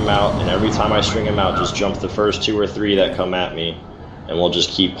string him out, and every time I string him out, just jump the first 2 or 3 that come at me, and we'll just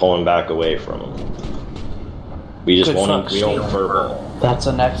keep pulling back away from them. We just Good won't. fuck, We don't Steve. verbal. That's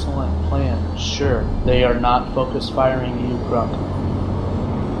an excellent plan. Sure, they are not focus firing you, Crunk.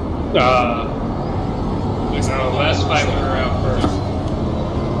 So last fight we were out first.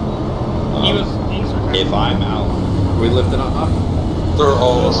 If I'm out, We lifting off? They're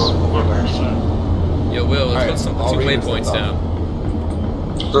all Yo, Will, let's Alright, put some all 2 Reavers waypoints up. down.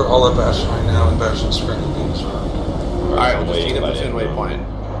 they're all at Bastion right now, and Bastion's screaming beams. Alright, we'll just wait, meet at but- platoon waypoint.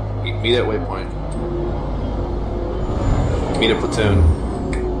 Meet at waypoint. Meet at platoon.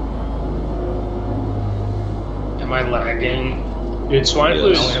 Am I lagging? Dude,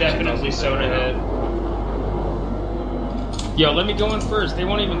 Swineflu is definitely soda hit. Yo, let me go in first. They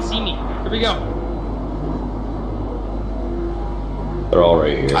won't even see me. Here we go. they're all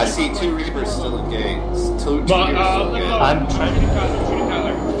right here. I see 2 Reapers still in gate. Two Reapers But, still in gate. I'm trying to. Shooting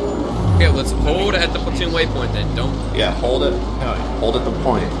Kyler. Okay, let's hold at the platoon waypoint then. Don't. Yeah, hold it. No, hold at the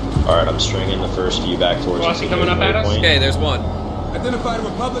point. All right, I'm stringing the first few back towards Bossy the coming up at us? waypoint. Okay, there's one. Identified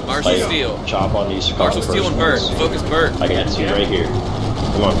Republic. Marshall Steele. Chop on these. Marshall Steele and Bert. Focus Bert. I got two right here.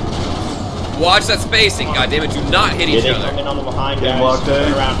 Come on. Watch that spacing. God damn it! Do not hit each They other. come in on the behind guys.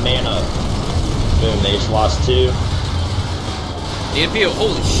 Turn around, man up. Boom. They just lost 2. Need a peel.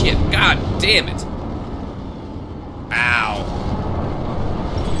 Holy shit! God damn it! Ow.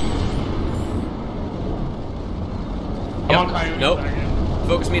 I'm on Coyote. Nope.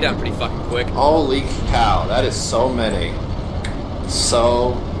 Focus me down pretty fucking quick. Holy cow, that is so many.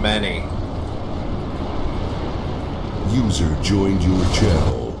 So many. User joined your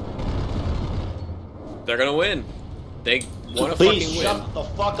channel. They're gonna win. They wanna Please fucking win. shut the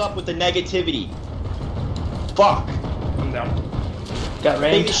fuck up with the negativity. Fuck. I'm down. Got Say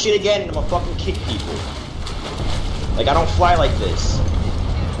ranked. this shit again and I'm gonna fucking kick people. Like, I don't fly like this.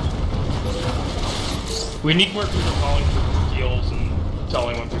 We need more people calling for deals and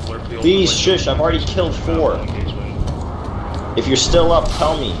telling when people are feeling. Please shush, I've already killed 4. If you're still up,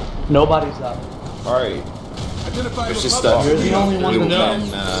 tell me. Nobody's up. Alright. There's just You're the only one blue that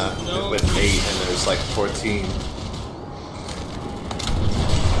men with 8 and there's like 14.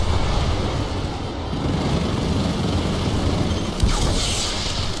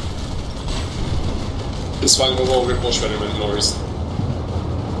 It's fine, we'll go report shredder with Norris.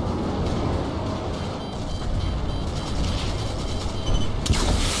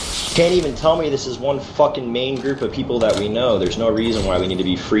 Can't even tell me this is one fucking main group of people that we know. There's no reason why we need to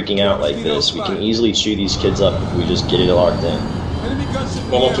be freaking out like this. We can easily chew these kids up if we just get it locked in.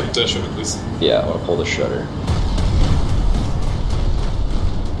 One more put the shredder, please. Yeah, I want to pull the shutter.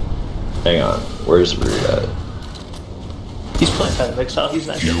 Hang on, where's Rude at? He's playing kind of exile. He's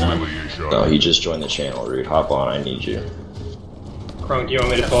not getting on. No, he just joined the channel. Rude, hop on. I need you. Crunk, you want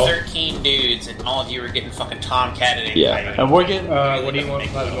me to call? 13 dudes, and all of you are getting fucking tomcatted. Yeah. And we're getting. What do you want,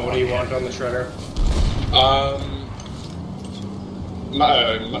 Plasma? What do you want on the shredder?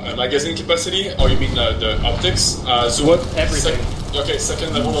 Magazine capacity, or you mean the optics? Zoom. What? Everything. Okay,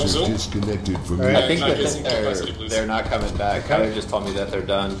 second level of zoom. Disconnected from I think magazine that capacity, please. they're not coming back. Kyler just told me that they're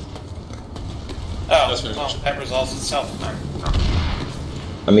done. Oh, That's very well, much. that resolves itself.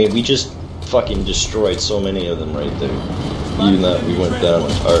 I mean, we just fucking destroyed so many of them right there. Even that we went down.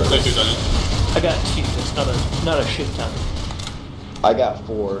 Thank you, Daniel. I got 2. That's not a shit ton. I got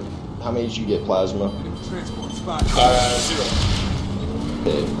 4. How many did you get, Plasma? 0.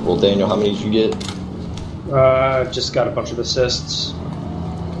 Okay. Well, Daniel, how many did you get? Just got a bunch of assists.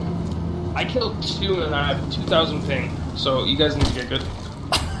 I killed 2 and I have 2,000 ping, so you guys need to get good.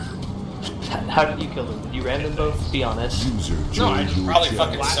 How did you kill them? Did you ram them both? Be honest. No, I just Probably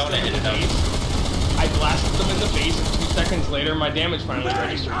fucking Sona hit it up. I blasted them in the face, and 2 seconds later, my damage finally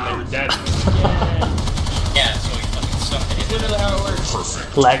registered, and they were dead. Yeah, so he fucking Sona hit it. Literally how it works. Perfect.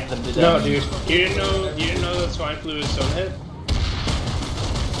 Flagged them to death. No, dude, you didn't know that Swineflu is Sona hit?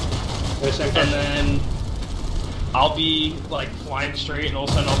 And then I'll be like flying straight, and all of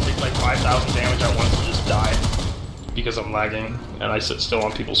a sudden I'll take like 5,000 damage at once and just die because I'm lagging, and I sit still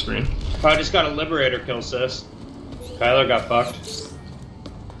on people's screen. I just got a Liberator kill, sis. Kyler got fucked.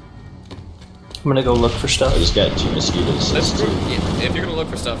 I'm gonna go look for stuff. I just got 2 mosquitoes. That's true. If you're gonna look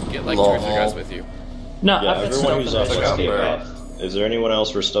for stuff, get like 2 or 3 guys with you. No, Yeah, I've got everyone who's stuff up, that I let's just get gave back. off. Is there anyone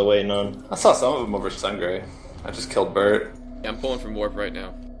else we're still waiting on? I saw some of them over Sungray. I just killed Bert. Yeah, I'm pulling from warp right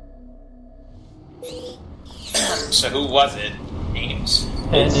now. So who was it? Names?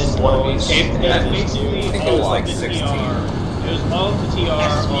 And then one of these. Basically, I think it was like 16. It was all of the TR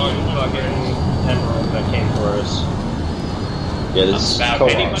on fucking Emerald that came for us. Yeah, this is Co-op.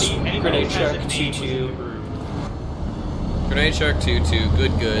 Anybody Grenade has Shark a name 2-2. Grenade Shark 2-2,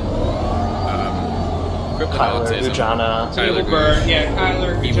 good. Krypton Kyler, Autism. Gujana. Evil Bird, yeah,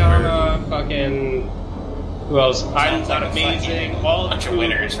 Kyler, Gujana, fucking... Who else? I'm not amazing. All Bunch of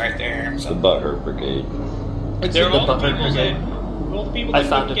winners right there. The Butthurt Brigade. They're all the Butthurt people Brigade. all the people I that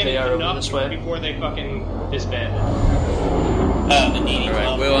found couldn't it, get they are over enough this way. before they fucking disbanded. The needy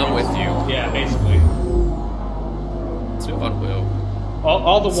Alright, Will, I'm with you. Yeah, basically. Let's move on, Will.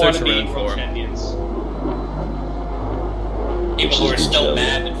 All the Search wannabe around for world him. champions. People who are Each still other.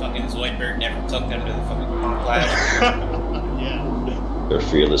 mad that fucking Zoidberg never took them to the fucking conclave. Yeah. Their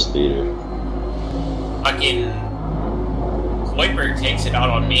fearless leader. Fucking Zoidberg takes it out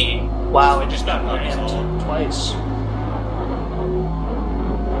on me. Wow, I just got Apparently rammed twice.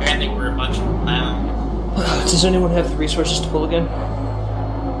 we're a bunch of clowns. Does anyone have the resources to pull again?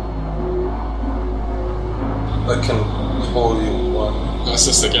 I can pull you one.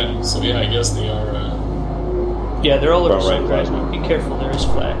 Assist again. So yeah, I guess they are. Yeah, they're all over Front right, Sunrise. Be careful, there is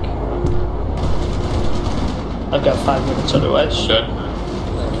flak. I've got 5 minutes otherwise. Dead.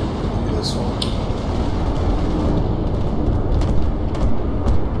 This one.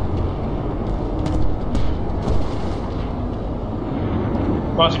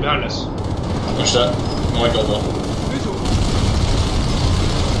 Mossy behind us. Push that. Oh my god, though.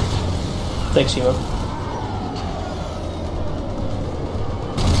 Thanks, Emo.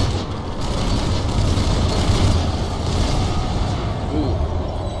 Ooh.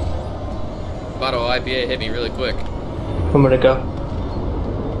 Bottle of IPA hit me really quick. I'm gonna go.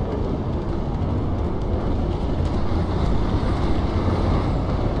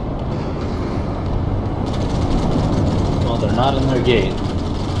 Well, they're not in their gate.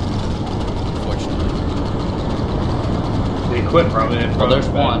 Fortunately. They quit probably. Well, there's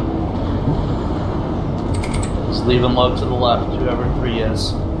one. Just leaving low to the left, whoever 3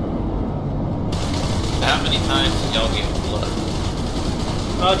 is. How many times did y'all get blood?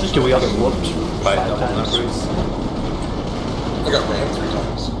 Just get we all get whooped By 5 double times. numbers. I got rammed 3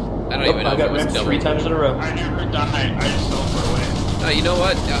 times. I don't Nope, even know I if got it was rammed double. 3 times in a row. I never died. I just fell far away. You know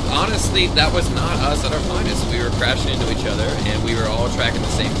what? Honestly, that was not us at our finest. We were crashing into each other, and we were all tracking the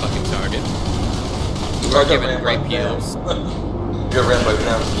same fucking target. We I were got giving rammed great by peels. Pam. Got rammed by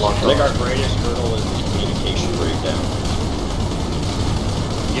Pam from I think our lockdown. greatest hurdle is the communication breakdown.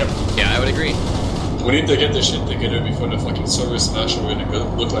 Yep. Yeah, I would agree. We need to get this shit together before the fucking server smash and we're gonna go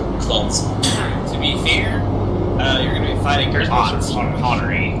look like clowns. To be fair, you're going to be fighting bots on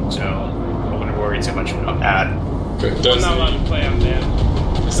Connery, so I wouldn't worry too much about that. Okay, I'm there's not allowed to play, I'm dead.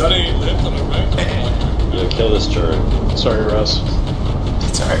 Is that a lip on the right? Yo, kill this turret. Sorry, Russ.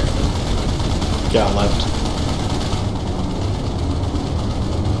 It's alright. Yeah, on left.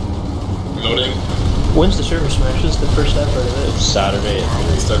 Loading. When's the server smash? This is the first I've heard of it. It's Saturday at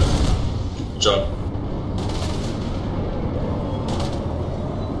 3. Start. Good job.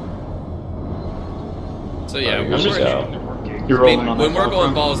 So yeah, Alright, when here's we're, the go. You're I mean, rolling on when that we're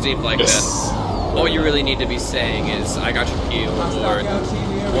going Co0p. balls deep like Yes. that, all you really need to be saying is, I got your peel, or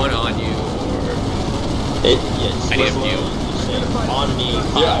one on you, or Yes. I need a peel. On me,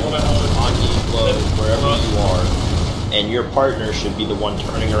 Yeah, I wanna know. on me, low, wherever you are. And your partner should be the one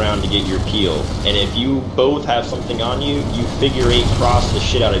turning around to get your peel. And if you both have something on you, you figure 8 cross the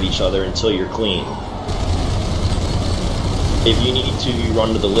shit out of each other until you're clean. If you need to, you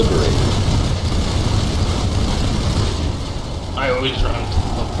run to the liberator. I always run.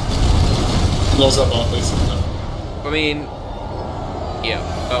 Close up on place. No. I mean, yeah.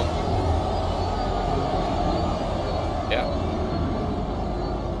 Oh. Yeah.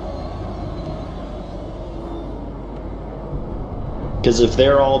 Because if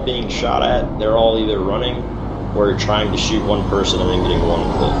they're all being shot at, they're all either running or trying to shoot one person and then getting one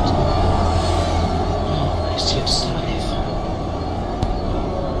clipped.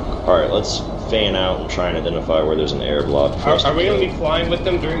 Alright, let's fan out and try and identify where there's an air block. for us Are we go. going to be flying with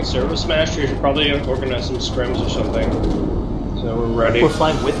them during server smash, or should probably organize some scrims or something? So we're ready. We're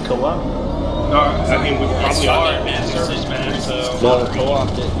flying with Co0p. No, I mean, we probably are in server smash, so... No,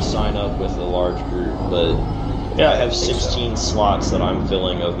 Co0p didn't sign up with a large group, but yeah, I have 16 slots that I'm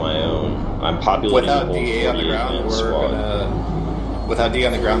filling of my own. I'm populating Without the whole DA on the 48 ground, man we're squad. gonna. Without DA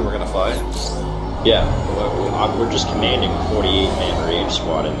on the ground, we're gonna fly. Yeah, we're just commanding a 48-man rage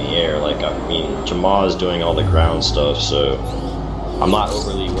squad in the air. Like, I mean, Jamal is doing all the ground stuff, so I'm not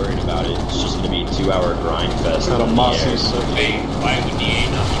overly worried about it. It's just gonna be a 2-hour grind fest. Got a in the air. mossies. Why would DA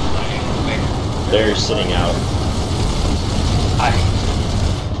not be playing? They're sitting out.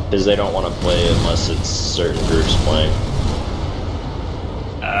 Because they don't want to play unless it's certain groups playing.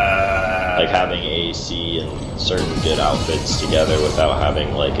 Like having AC and certain good outfits together without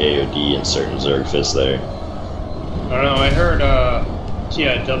having like AOD and certain Zergfist there. I don't know, I heard,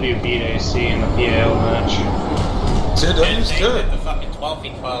 TIW beat AC in the PAL match. TIW's good. The fucking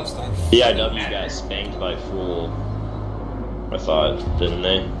 12v12s don't PIW got spanked by Fool, I thought, didn't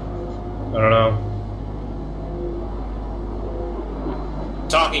they? I don't know.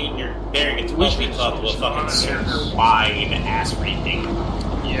 Talking, you're bearing a 12v12 to a fucking server-wide ass raping.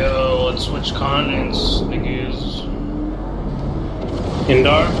 Yo, let's switch continents, niggas.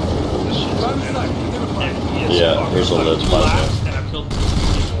 Indar? This shit's Yeah, here's a lid plasma. And I killed 2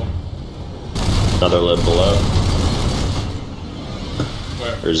 people. Another lid below.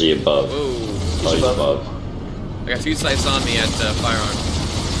 Where? Or is he above? Whoa. Oh, he's above. I got 2 sights on me at firearm.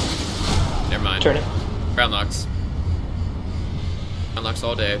 Never mind. Turn it. Ground locks. Ground locks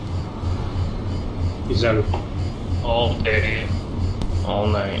all day. He's in all day, all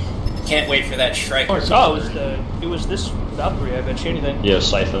night. Can't wait for that strike. Oh, it was this Valkyrie. I bet you anything. Yeah,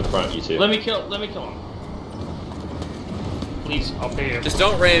 Scythe in front, you too. Let me kill him. Please, I'll pay you. Just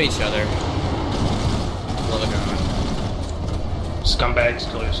don't ram each other. Love it. Scumbags,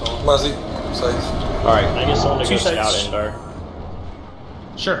 kill yourself. Muzzy, safe. Alright, can I get someone to go 2 scout sites. Indar?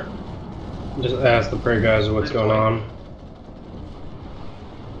 Sure. Just ask the prey guys what's going on.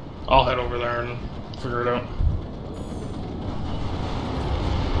 I'll head over there and figure it out.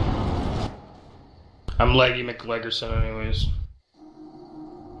 I'm Leggy McLeggerson anyways.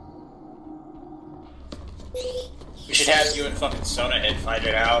 We should have you and fucking Sona Head fight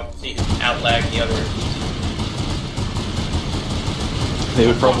it out, so you can outlag the other. They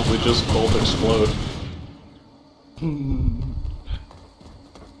would probably just both explode.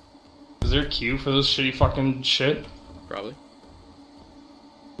 Is there a queue for this shitty fucking shit? Probably.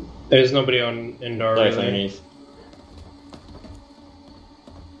 There's nobody on Indar. Underneath.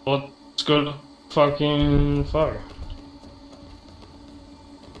 Let's go to fucking fire.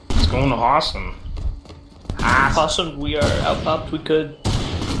 Let's go into Hassan. Hassan, we are outpopped. We could.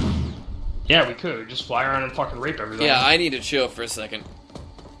 Yeah, we could just fly around and fucking rape everything. Yeah, I need to chill for a second.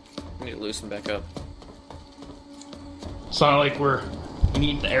 I need to loosen back up. It's not like we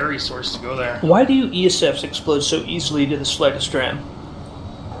need the air resource to go there. Why do ESFs explode so easily to the slightest ram?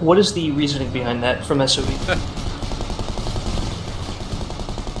 What is the reasoning behind that from SOV?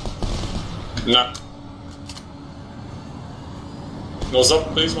 Nah. Nose up,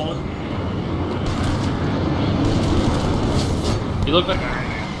 please, Mama. You look like Iron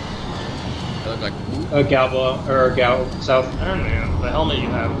Man. I look like Galva, or Gal South. Iron Man, the helmet you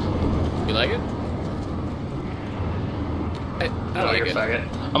have. You like it? I like it. Faggot.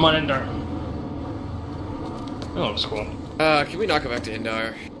 I'm on Indar. That looks cool. Can we knock it back to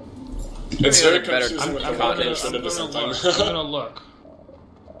Indar? It's very better. confusing with the continents at the same time. I'm gonna look.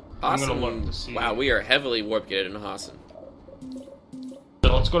 I'm gonna look to see. Wow, we are heavily warp gated in Hassan.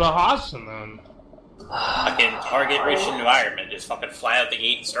 So let's go to Hassan then. Fucking target rich environment, just fucking fly out the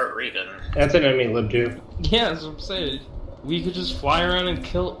gate and start raping. That's an enemy lib too. Yeah, that's what I'm saying. We could just fly around and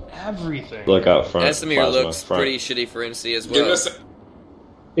kill everything. Look out front. Esmir looks pretty shitty for NC as well.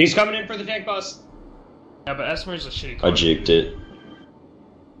 He's coming in for the tank bus. Yeah, but Esmer's a shitty I juked it.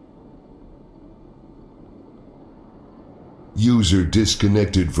 User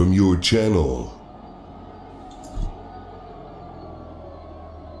disconnected from your channel.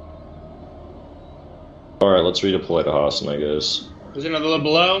 Alright, let's redeploy to Hassan, I guess. There's another lib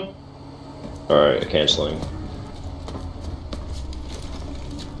below. Alright, canceling.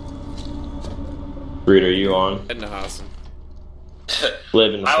 Breed, are you on? Heading to Hassan.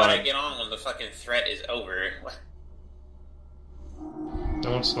 Live in the Why would front. I get on when the fucking threat is over?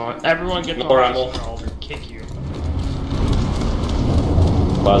 No, it's not. Everyone get the More Hassan ammo. or I'll kick you.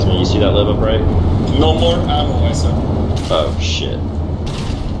 Plasma, you see that live up right? No more ammo, I said. Oh, shit.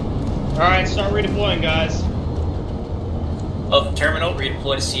 Alright, start redeploying, guys. Oh, terminal,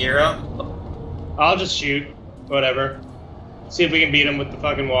 redeploy to Sierra. I'll just shoot. Whatever. See if we can beat him with the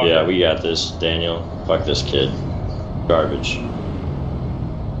fucking walker. Yeah, we got this, Daniel. Fuck this kid. Garbage.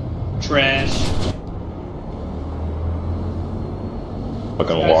 Trash.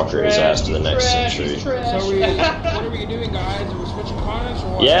 Fucking Guy's walker his trash, ass to the he's next trash, century. he's trash. So what are we doing, guys? Are we switching continents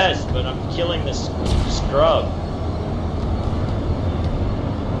or what? Yes, but I'm killing this scrub.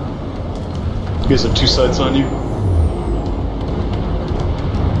 You guys have two sides on you.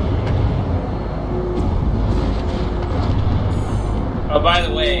 Oh, by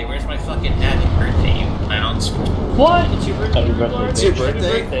the way, where's my fucking happy birthday mounts? What? It's your birthday. Happy birthday. It's your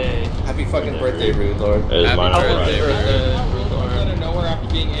birthday? Happy fucking birthday, Rude Lord. It is Happy mine birthday, Friday. Out of nowhere after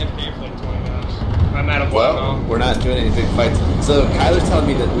being AFK for like 20 minutes. I'm out of Well, we're not doing any big fights. So Kyler's telling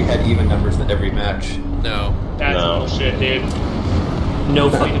me that we had even numbers in every match. No. That's No. bullshit, dude. No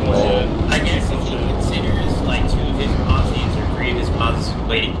fucking way. I guess if he considers like 2 of his mossies or 3 of his mossies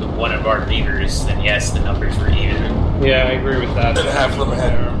equating to 1 of our leaders, then yes, the numbers were even. Yeah, I agree with that. And half of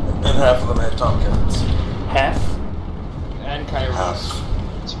them had Tomcats. Half? And Kyrie. Half.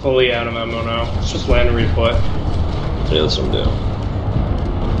 It's fully out of ammo now. It's just land and redeploy. Yeah, that's what I'm doing.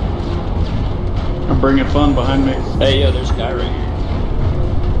 I'm bringing fun behind me. Hey, yo, there's a guy right here.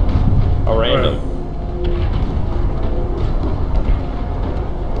 Oh, random.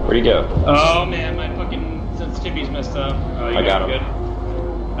 Where'd he go? Oh man, my fucking sensitivity's messed up. Oh, you I got him. good.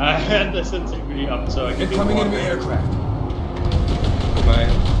 I had the sensitivity up so I could do Incoming more. enemy aircraft.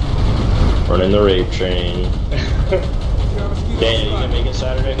 Running the rape train. Daniel, you gonna make it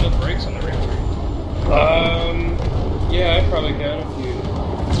Saturday? No brakes on the rape train. Yeah, I probably can if you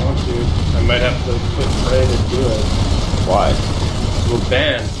want to. I might have to put Prey to do it. Why? We're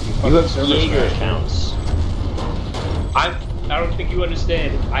banned. You have Jaeger accounts. I don't think you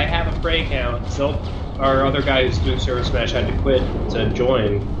understand. I have a Prey account. So our other guy who's doing Service Smash had to quit to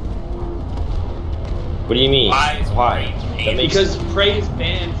join. What do you mean? Why? That makes Because Prey is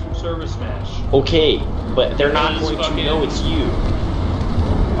banned from Service Smash. Okay, but they're not It's going to fucking- know it's you.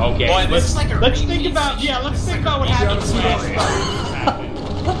 Okay, Boy, this is like a let's remix. think about what happened.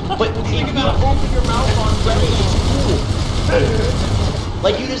 But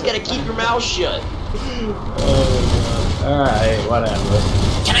Like, you just gotta keep your mouth shut. Alright, whatever.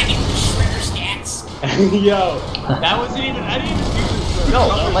 Can I get the shredder stats? Yo, that wasn't even. I didn't even speak to the No,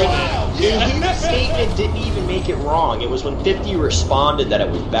 like, his statement didn't even make it wrong. It was when 50 responded that it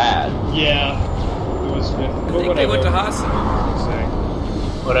was bad. Yeah. It was 50. I think they went to Hassan.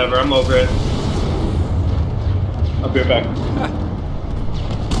 Whatever, I'm over it. I'll be right back.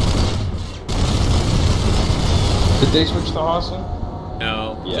 Did they switch to Hassan?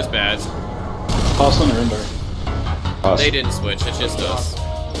 No, just Bads. Hassan or Indar? They didn't switch, it's just us.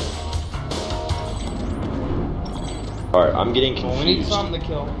 Alright, I'm getting Well, we need confused. something to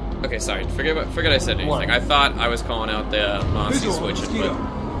kill. Okay, sorry, forget I said anything. I thought I was calling out the mossies switching, but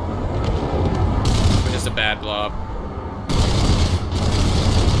it's just a bad blob.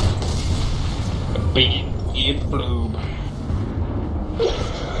 Big bloob.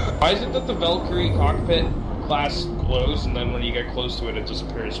 Why is it that the Valkyrie cockpit class glows and then when you get close to it, it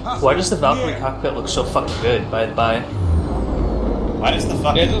disappears? Why does the Valkyrie cockpit look so fucking good, by the by? Why does the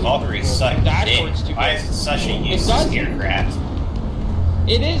fucking Valkyrie suck dick? Why is it such a useless aircraft?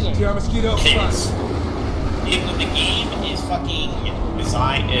 It isn't. It is. The game is fucking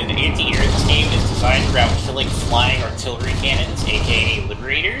designed, the anti-air in this game is designed around killing flying artillery cannons, aka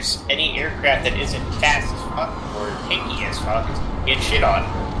liberators. Any aircraft that isn't fast as fuck or tanky as fuck gets shit on.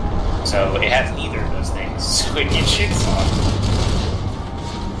 So it has neither of those things, so it gets shit on.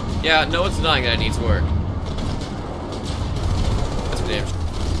 Yeah, no one's denying that it needs work. That's for damn sure.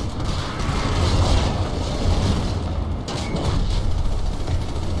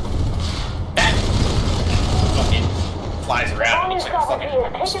 Fucking flies around and looks like a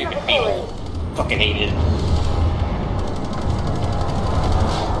fucking stupid beetle. Fucking hate it.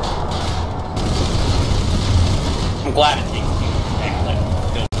 I'm glad it takes me back.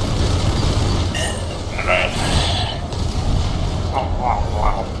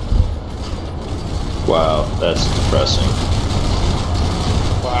 Wow, that's depressing.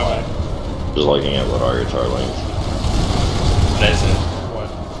 Wow. Just looking at what our guitar length. What is it? What?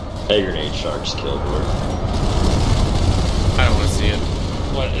 Hey, grenade sharks killed her. I don't want to see it.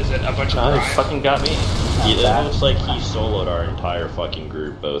 What is it? A bunch of Oh, he brine? fucking got me. It looks like he soloed our entire fucking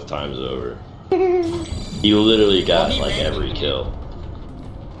group both times over. He literally got like every kill.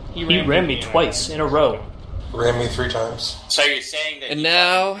 He rammed me twice in a row. Ran me 3 times. So you're saying that And he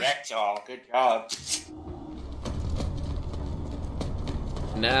now- wrecked y'all. Good job.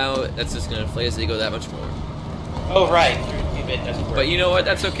 Now, that's just gonna inflate his ego that much more. Oh, right. 32-bit doesn't work. But you know what?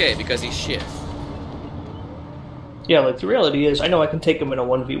 That's okay, because he's shit. Yeah, like the reality is, I know I can take him in a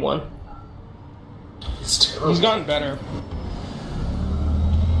 1v1. He's gotten better.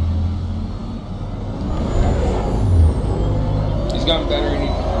 He's gotten better and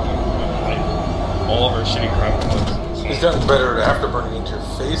All of our shitty crap. He's gotten better after burning into your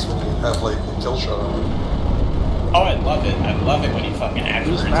face when you have like a kill shot on him. Oh, I love it. I love it when he fucking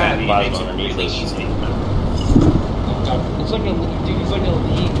afterwards at me. It makes it really easy. It's like a dude. He's like a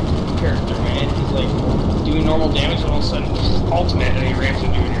lead character, man. He's like doing normal damage, and all of a sudden, ultimate, and he rams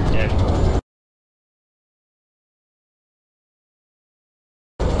into you, and you're dead.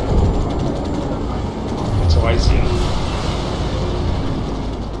 That's how I see him.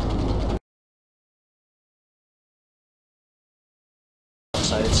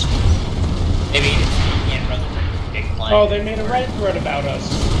 Sides. Maybe you can't run the big line. Oh, they made a Reddit thread about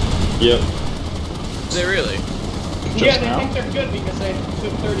us. Yep. Is it really? Yeah, they think they're good because they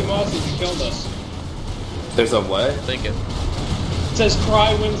took 30 mossies and killed us. There's a what? Thinking. It says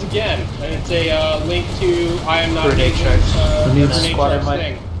Cry wins again, and it's a link to I am not Grenade Nathan's, sharks. Grenade Squad Sharks invite.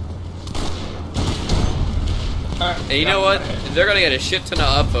 thing. And you know what? They're gonna get a shit ton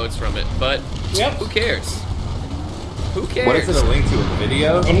of upvotes from it, but Yep. who cares? Who cares? What is it a link to? A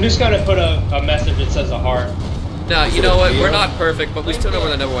video? I'm just gonna put a message that says a heart. No, you know what? We're not perfect, but we still know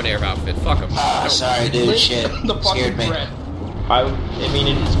we're the #1 air outfit. Fuck them. Ah, sorry, dude. Shit. Scared me. I mean,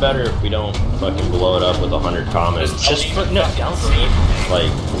 it's better if we don't fucking blow it up with 100 comments. Just no, download it.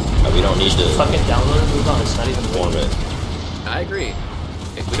 Like, we don't need to Fucking download and move on. It's not even form it. I agree.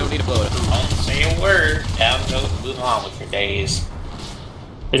 We don't need to blow it up. Don't say a word. Downvote, move on with your days.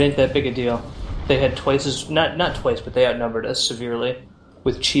 It ain't that big a deal. They had twice as not twice, but they outnumbered us severely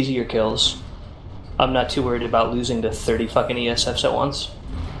with cheesier kills. I'm not too worried about losing to 30 fucking ESFs at once.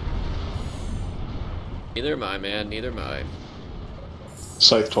 Neither am I, man. Neither am I.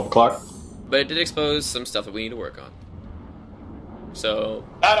 Scythe 12 o'clock. But it did expose some stuff that we need to work on. So...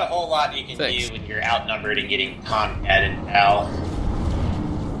 Not a whole lot you can do when you're outnumbered and getting combated, pal.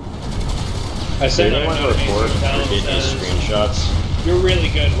 I said Did anyone report for getting these screenshots? You're really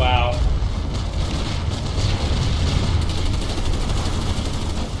good, wow.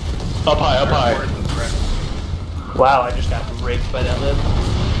 Up high, up high. Wow, I just got raped by that lib.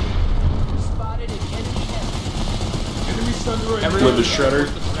 Lib is shredder.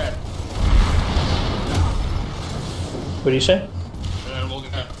 What do you say? And we'll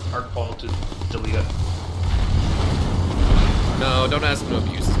get Arc Ball to delete it. No, don't ask him to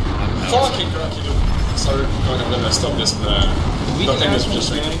abuse his Fucking cracky, dude. Sorry, I'm gonna stop this. We don't can think this ask was him just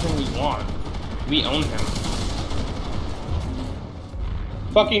to do anything we want. We own him.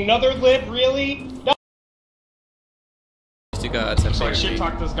 Fucking another lib, really? No. Two gods have So I shit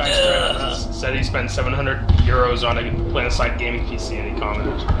talked this guy straight. Said he spent 700 euros on a Dramaside gaming PC and he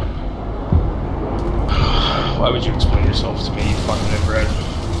commented. Why would you explain yourself to me, you fucking inbred?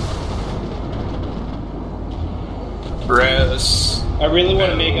 Brez. I really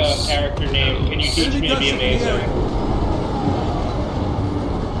want to make a character name. Can you teach me to be amazing?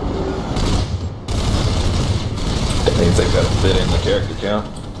 Things like that fit in the character count.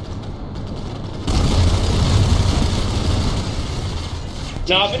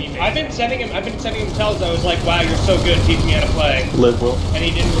 No, I've been sending him tells. I was like, wow, you're so good, teach me how to play. Live will. And he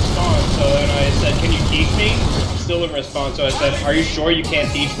didn't respond, so then I said, can you teach me? Still didn't respond, so I said, are you sure you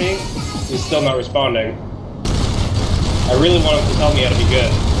can't teach me? He's still not responding. I really want him to tell me how to be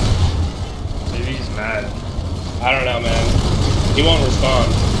good. Maybe he's mad. I don't know, man. He won't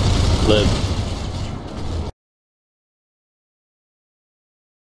respond. Live.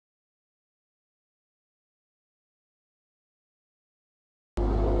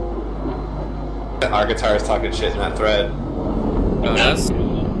 Our guitarist talking shit in that thread. Oh, yes?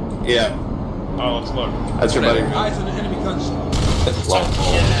 Yeah. Oh, let's look. That's your buddy. Eyes on the enemy gunshot.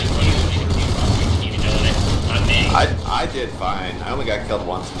 I did fine. I only got killed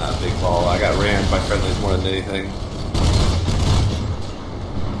once in that big ball. I got rammed by friendlies more than anything.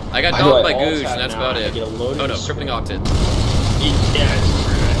 I got dogged by Guj, and that's about it. Oh no, crippling octet. Yeah, it's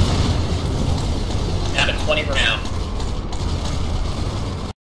true. Out of 20 round.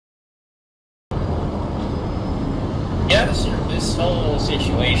 Yeah, this whole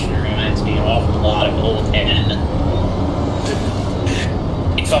situation reminds me an awful lot of old 10.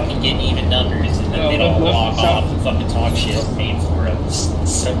 They fucking get even numbers and then they don't walk off and fucking talk shit paid for it.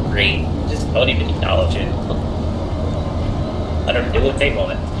 It's so great. Just don't even acknowledge it. Let them do what they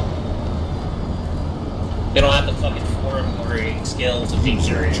want. They don't have the fucking forum warring skills of being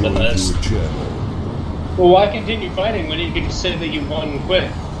serious with us. Well, why continue fighting when you can just say that you won and quit?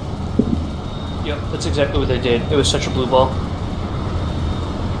 Yep, that's exactly what they did. It was such a blue ball.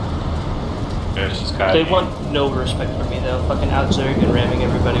 They want no respect for me though. Fucking outzerg and ramming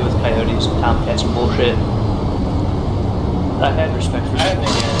everybody with coyotes and tomcats and bullshit. I had respect for them.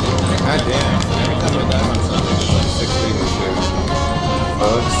 God damn. Every time I die on something, it's like 6 meters here.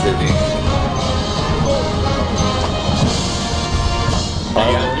 Bug City.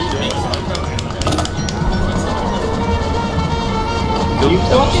 You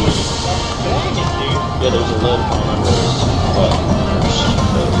fucking Yeah, there's a lid on this.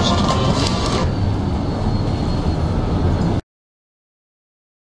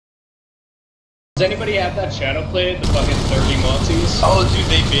 Does anybody have that shadow play? The fucking 30 mossies? Oh, dude,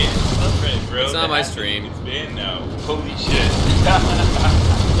 they banned it, bro. It's not my stream. It's banned now. Holy shit.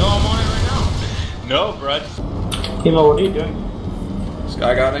 No, I'm on it right now. No, bro. Kimo, what are you doing?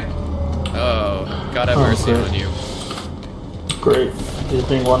 Sky got me? Oh, God have mercy on you. Great. He's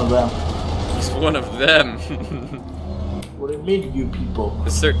being one of them. He's one of them. What do you mean, you people? The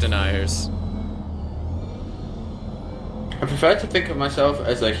cert deniers. I prefer to think of myself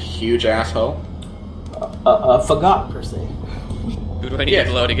as a huge asshole. Forgot, per se. Who do I need to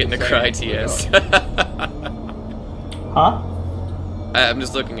blow to get into Cry TS? Huh? I'm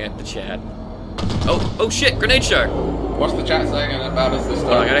just looking at the chat. Oh shit, grenade shark! What's the chat saying about us this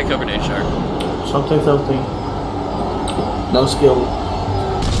time? Oh, I gotta kill grenade shark. Something. No skill.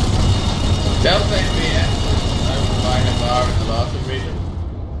 Delta VS. I'm buying a bar in the Boston region.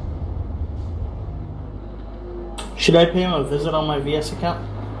 Should I pay him a visit on my VS account?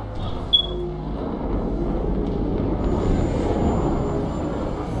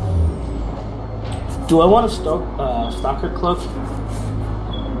 Do I want a stalker cloak?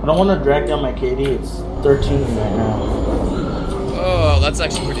 I don't want to drag down my KD. It's 13 right now. Oh, that's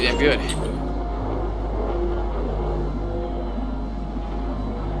actually pretty damn good.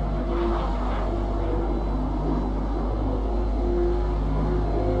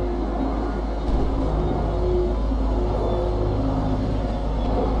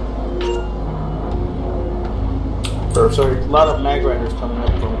 Sorry, a lot of mag riders coming up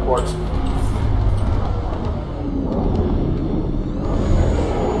from Quartz.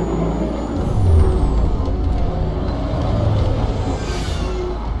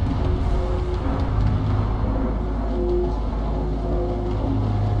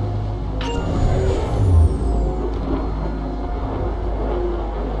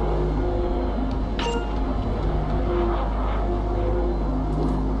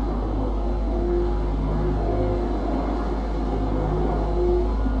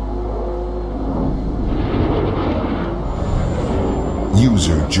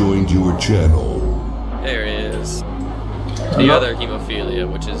 User joined your channel. There he is. The other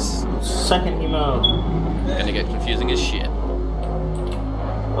hemophilia, which is second hemo. Gonna get confusing as shit.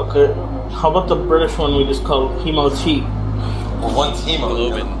 Okay, how about the British one we just call Hemo T? Well, one's hemo.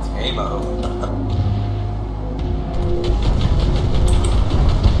 Globin. Hemo.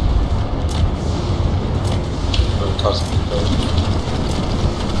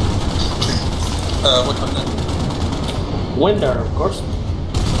 What continent? Windar, of course.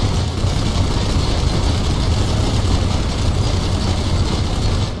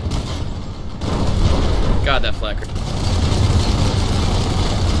 God, that flacker.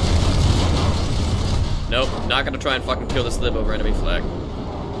 Nope, not gonna try and fucking kill this lib over enemy flag.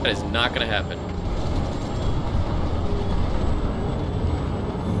 That is not gonna happen.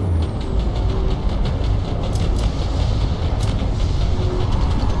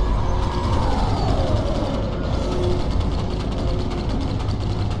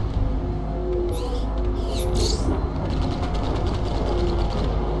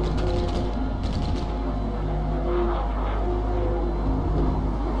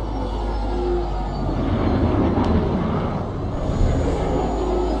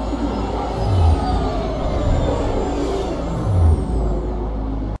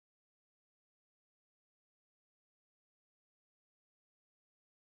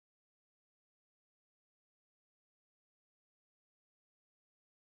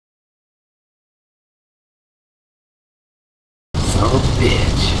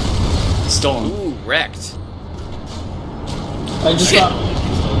 Bitch. Stolen. Ooh, wrecked. I just got.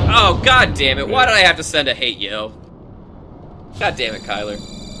 Oh, god damn it. Why did I have to send a hate, yo? God damn it, Kyler.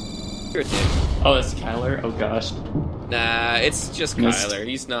 You're a dick. Oh, it's Kyler? Oh gosh. Nah, it's just Kyler.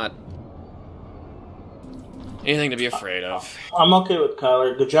 He's not anything to be afraid of. I'm okay with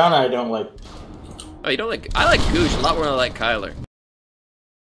Kyler. Gujana I don't like. Oh, you don't like... I like Gooch a lot more than I like Kyler.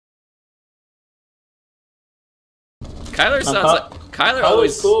 Kyler sounds like... Kyler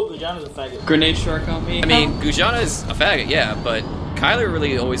always... cool, Gujana's a faggot. Grenade shark on me. I mean, Gujana's a faggot, yeah, but Kyler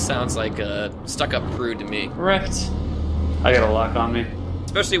really always sounds like a stuck-up prude to me. Correct. I got a lock on me.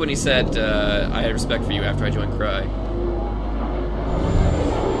 Especially when he said, I had respect for you after I joined Cry.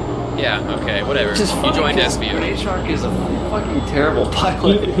 Yeah, okay, whatever. You joined SVU. Grenade shark is a fucking terrible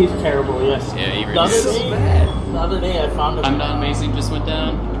pilot. He's terrible, yes. Yeah, he really is. The other day I found him. I'm Not Amazing just went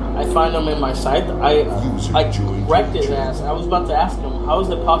down. I find him in my sight. I wrecked his ass. I was about to ask him, how is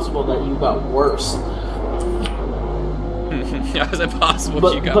it possible that you got worse? How is it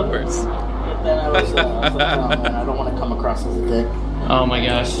possible you got worse? But then I was like, oh man, I don't want to come across as a dick. Oh my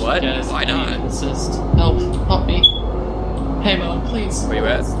gosh. What? Yes, Why not? Assist. Help me. Hey Mo, please. Where you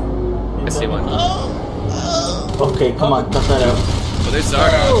at? I see one. Okay, come on, cut that out. Well, there's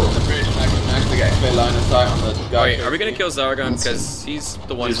Zargon. The bridge, I can actually get a clear line of sight on the guy. Wait, are we gonna kill Zargon? Because he's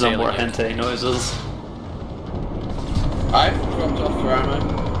the one There's no more tailing it. hentai noises. I've dropped off for ammo.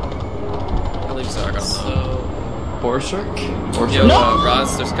 I'll leave Zargon alone. Horse shark? Yo,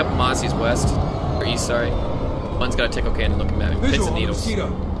 Roz, there's a couple mossies west. Or east, sorry. One's got a tickle cannon looking at me. Pins and needles. I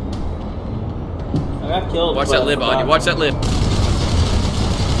got killed. Watch that lib on you. Watch that lib.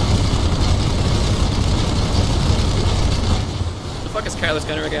 The fuck is Kyler's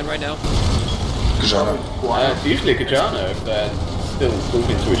gunner again right now? Gujana. It's usually Gujana if they're still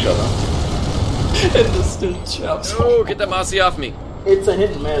talking to each other. And the still chops. Oh, get that mossy off me. It's a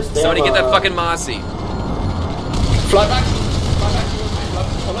hit and miss. They Somebody have, get that fucking mossy. Fly back. Fly back towards me.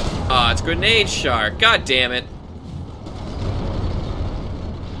 Follow. Aw, it's Grenade Shark. God damn it.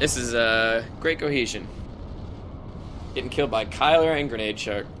 This is, great cohesion. Getting killed by Kyler and Grenade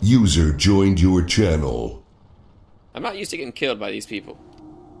Shark. User joined your channel. I'm not used to getting killed by these people.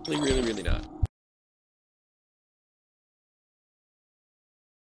 Really, really, really not.